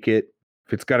 make it,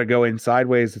 if it's got to go in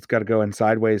sideways, it's got to go in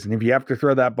sideways. And if you have to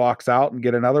throw that box out and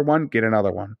get another one, get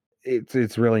another one.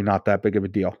 It's really not that big of a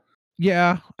deal.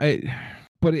 Yeah,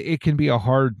 but it can be a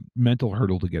hard mental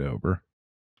hurdle to get over.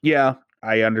 Yeah,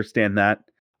 I understand that.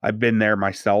 I've been there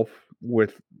myself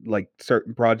with like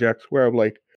certain projects where I'm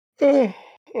like, oh,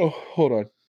 hold on.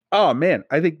 Oh man,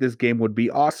 I think this game would be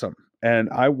awesome. And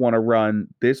I want to run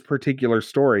this particular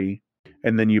story.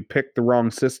 And then you pick the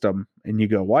wrong system and you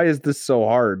go, why is this so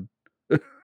hard?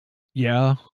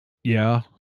 Yeah. Yeah.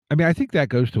 I mean, I think that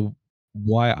goes to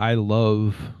why I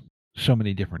love so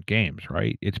many different games,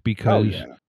 right? It's Oh because yeah.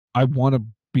 I want to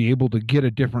be able to get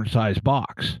a different size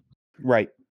box. Right.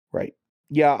 Right.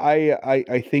 Yeah,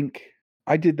 I think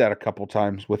I did that a couple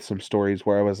times with some stories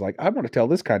where I was like, I want to tell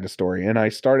this kind of story. And I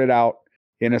started out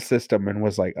in a system and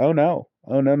was like, oh no.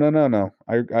 Oh no, no, no, no.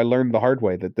 I learned the hard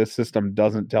way that this system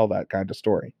doesn't tell that kind of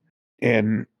story.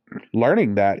 And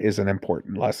learning that is an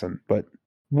important lesson. But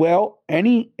Well,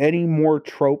 any more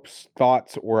tropes,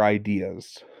 thoughts, or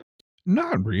ideas?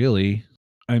 Not really.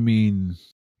 I mean,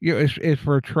 it's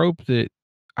for a trope that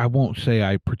I won't say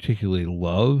I particularly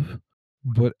love,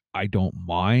 but I don't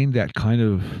mind that kind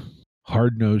of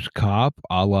hard-nosed cop,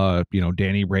 a la,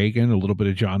 Danny Reagan, a little bit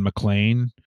of John McClane.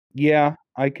 Yeah,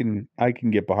 I can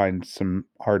get behind some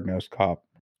hard-nosed cop.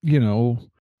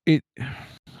 It.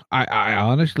 I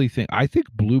honestly think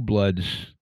Blue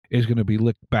Bloods is going to be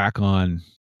looked back on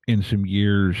in some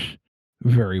years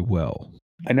very well.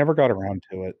 I never got around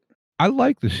to it. I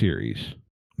like the series,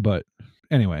 but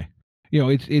anyway,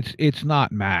 it's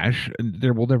not MASH, and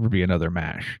there will never be another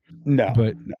MASH. No,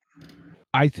 But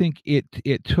I think it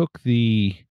took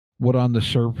what on the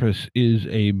surface is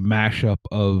a mashup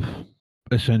of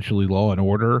essentially Law and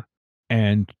Order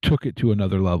and took it to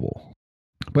another level.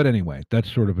 But anyway,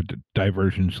 that's sort of a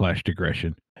diversion /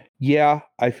 digression. Yeah,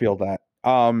 I feel that.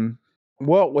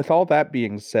 Well, with all that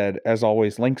being said, as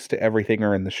always, links to everything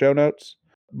are in the show notes.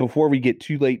 Before we get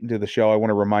too late into the show, I want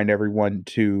to remind everyone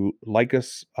to like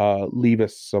us, leave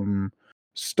us some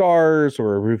stars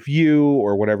or a review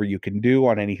or whatever you can do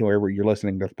on anywhere where you're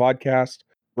listening to the podcast.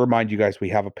 Remind you guys we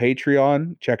have a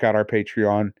Patreon. Check out our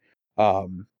Patreon.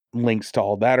 Links to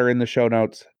all that are in the show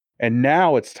notes. And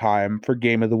now it's time for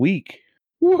Game of the Week.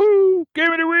 Woohoo!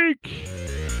 Game of the Week!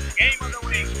 Game of the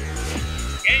week.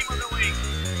 Game of the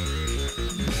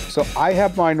week. So I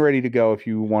have mine ready to go if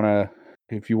you want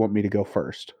me to go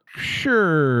first.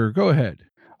 Sure, go ahead.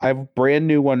 I have a brand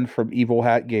new one from Evil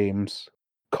Hat Games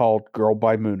called Girl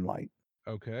by Moonlight.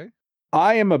 Okay.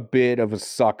 I am a bit of a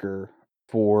sucker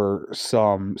for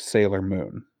some Sailor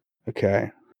Moon. Okay.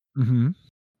 Mm-hmm.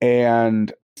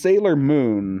 And Sailor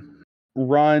Moon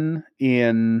run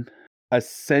in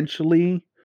essentially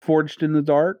Forged in the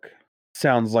Dark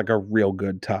sounds like a real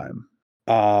good time.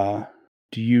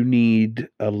 Do you need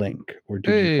a link or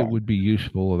did you It find would be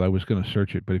useful. I was going to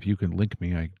search it, but if you can link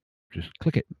me, I just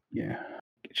click it. Yeah,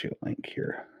 get you a link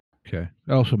here. Okay.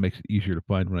 It also makes it easier to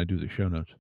find when I do the show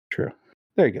notes. True.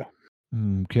 There you go.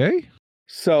 Okay.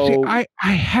 So See,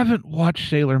 I haven't watched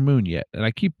Sailor Moon yet, and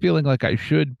I keep feeling like I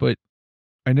should, but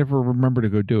I never remember to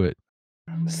go do it.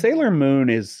 Sailor Moon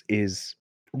is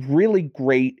really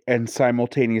great and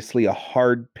simultaneously a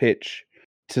hard pitch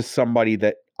to somebody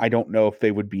that I don't know if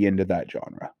they would be into that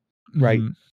genre. Right?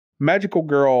 Mhm. Magical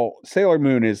Girl, Sailor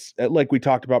Moon is like we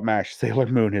talked about MASH, Sailor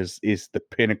Moon is the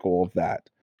pinnacle of that.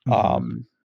 Mhm.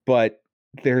 But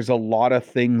there's a lot of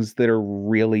things that are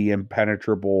really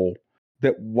impenetrable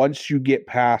that once you get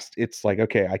past, it's like,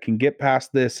 okay, I can get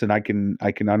past this and I can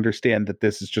understand that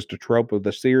this is just a trope of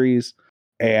the series,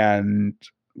 and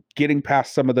getting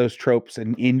past some of those tropes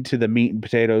and into the meat and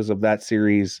potatoes of that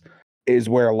series is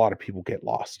where a lot of people get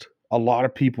lost. A lot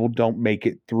of people don't make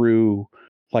it through.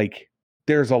 Like,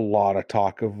 there's a lot of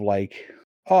talk of like,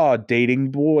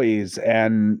 dating boys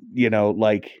and,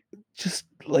 like just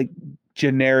like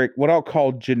generic, what I'll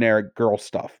call generic girl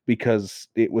stuff, because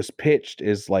it was pitched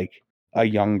as like a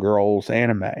young girl's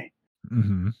anime.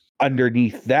 Mm-hmm.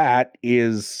 Underneath that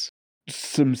is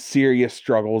some serious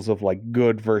struggles of like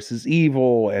good versus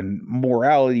evil and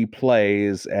morality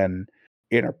plays and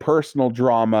interpersonal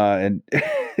drama, and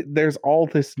there's all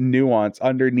this nuance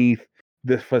underneath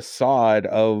the facade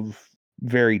of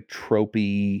very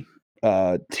tropey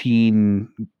teen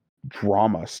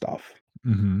drama stuff.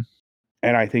 Mm-hmm.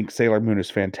 And I think Sailor Moon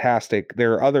is fantastic.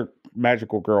 There are other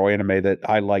magical girl anime that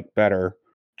I like better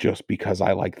just because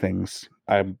I like things.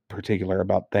 I'm particular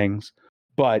about things.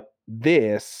 But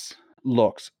this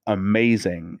looks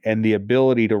amazing. And the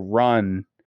ability to run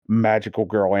magical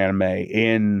girl anime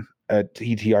in a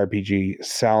TTRPG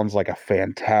sounds like a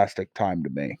fantastic time to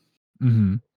me.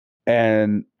 Mm-hmm.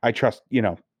 And I trust,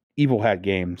 Evil Hat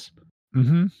Games.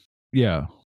 Mm-hmm. Yeah.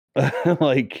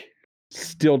 Like,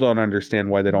 still don't understand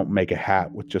why they don't make a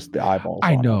hat with just the eyeballs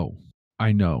I on know.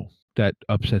 I know. That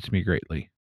upsets me greatly.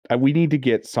 We need to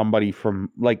get somebody from,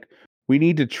 like, we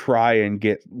need to try and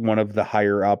get one of the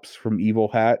higher ups from Evil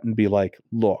Hat and be like,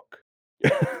 look,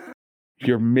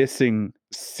 you're missing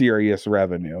serious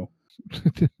revenue.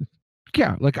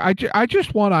 Yeah, like I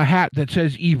just want a hat that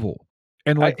says evil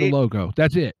and like the logo.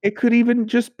 That's it. It could even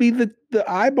just be the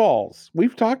eyeballs.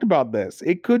 We've talked about this.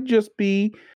 It could just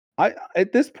be,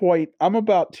 at this point, I'm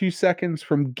about 2 seconds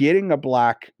from getting a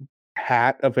black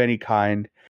hat of any kind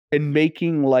and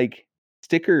making like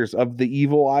stickers of the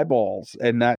evil eyeballs,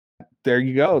 and that, there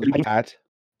you go, the hat.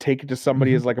 Take it to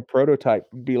somebody as like a prototype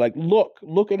and be like,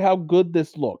 look at how good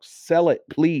this looks. Sell it,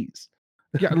 please.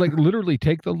 Yeah, like literally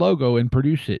take the logo and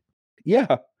produce it.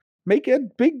 Yeah. Make a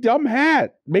big dumb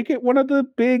hat. Make it one of the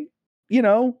big,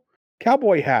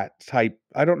 cowboy hat type.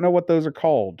 I don't know what those are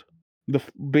called. The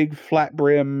big flat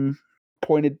brim,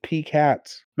 pointed peak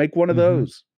hats. Make one of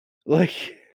those.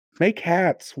 Like, make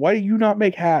hats. Why do you not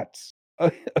make hats?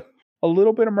 A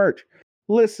little bit of merch.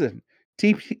 Listen,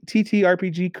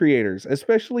 TTRPG creators,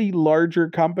 especially larger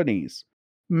companies,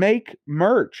 make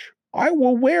merch. I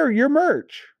will wear your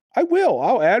merch. I will.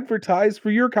 I'll advertise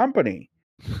for your company.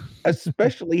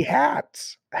 Especially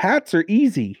hats. Hats are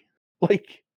easy.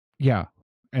 Like, Yeah.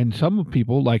 And some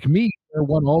people like me wear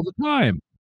one all the time.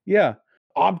 yeah.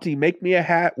 Opti, make me a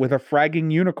hat with a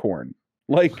fragging unicorn.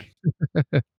 Like,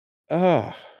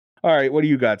 oh. All right, what do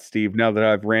you got, Steve, now that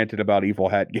I've ranted about evil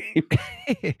hat games?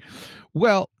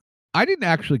 Well, I didn't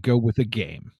actually go with a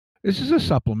game. This is a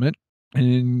supplement.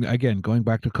 And again, going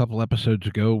back to a couple episodes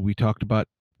ago, we talked about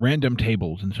random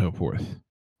tables and so forth.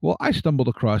 Well, I stumbled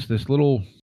across this little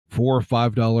 $4 or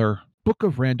 $5 book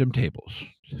of random tables,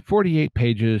 48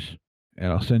 pages,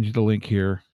 and I'll send you the link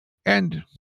here. And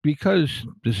because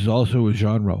this is also a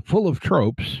genre full of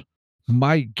tropes,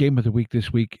 my game of the week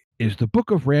this week is the Book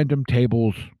of Random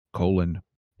Tables,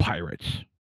 Pirates.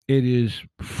 It is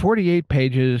 48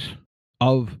 pages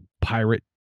of pirate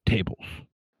tables.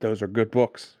 Those are good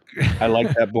books. I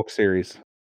like that book series.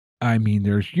 I mean,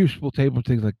 there's useful table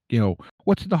things like,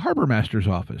 what's in the harbor master's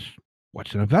office?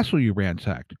 What's in a vessel you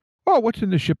ransacked? Oh, what's in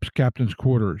the ship's captain's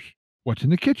quarters? What's in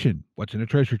the kitchen? What's in a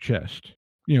treasure chest?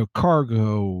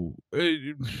 Cargo.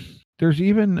 There's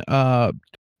even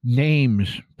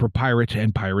names for pirates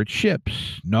and pirate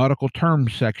ships, nautical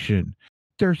terms section.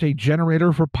 There's a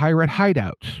generator for pirate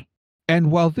hideouts.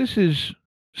 And while this is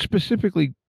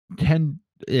specifically aimed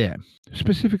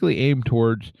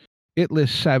towards, it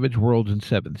lists Savage Worlds and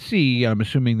Seventh Sea. I'm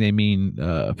assuming they mean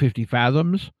 50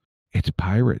 Fathoms. It's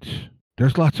pirates.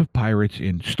 There's lots of pirates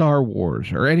in Star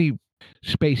Wars or any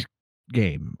space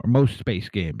game, or most space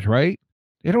games, right?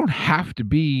 They don't have to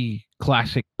be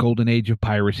classic golden age of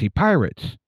piracy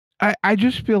pirates. I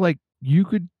just feel like you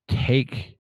could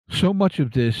take so much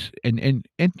of this and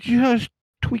just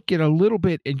tweak it a little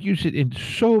bit and use it in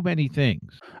so many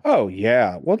things. Oh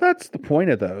yeah. Well, that's the point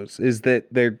of those, is that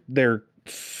they're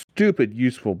stupid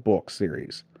useful book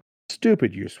series.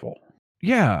 Stupid useful.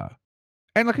 Yeah.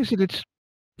 And like I said, it's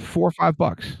 $4 or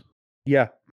 $5. Yeah.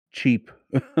 Cheap.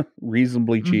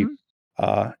 Reasonably cheap.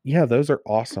 Yeah, those are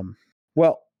awesome.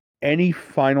 Well, any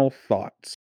final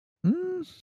thoughts?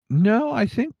 No, I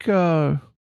think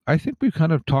we've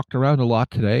kind of talked around a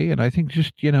lot today, and I think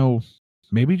just,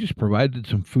 maybe just provided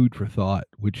some food for thought,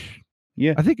 which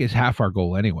Yeah. I think is half our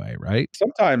goal anyway, right?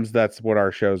 Sometimes that's what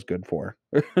our show's good for.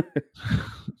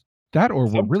 That or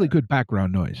we're really good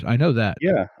background noise. I know that.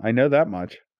 Yeah, I know that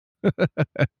much.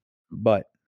 But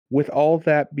with all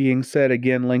that being said,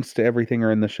 again, links to everything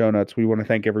are in the show notes. We want to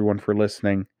thank everyone for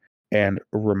listening and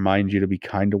remind you to be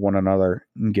kind to one another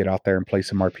and get out there and play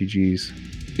some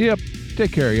RPGs. Yep.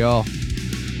 Take care, y'all.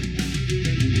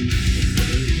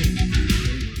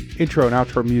 Intro and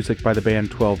outro music by the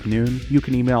band 12 Noon. You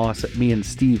can email us at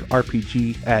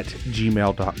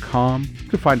meandsteverpg@gmail.com. You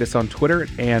can find us on Twitter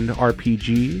and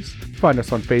RPGs. Find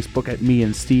us on Facebook at Me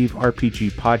and Steve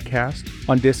RPG Podcast,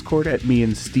 on Discord at Me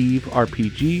and Steve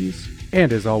RPGs,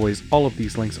 and as always, all of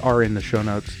these links are in the show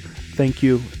notes. Thank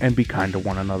you, and be kind to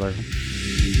one another.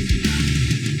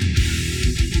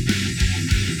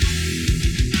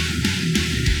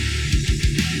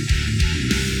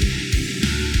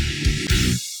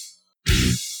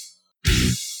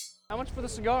 How much for the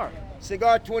cigar?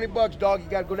 Cigar, $20, dog. You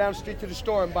gotta go down the street to the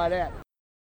store and buy that.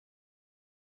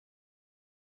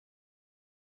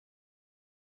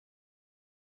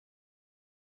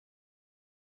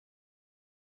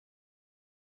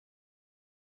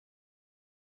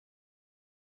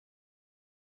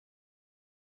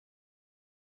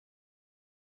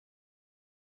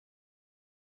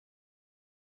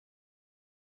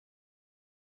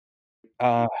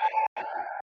 All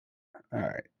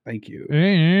right. Thank you.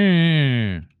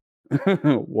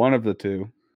 One of the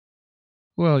two.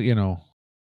 Well,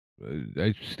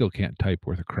 I still can't type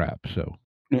worth a crap, so.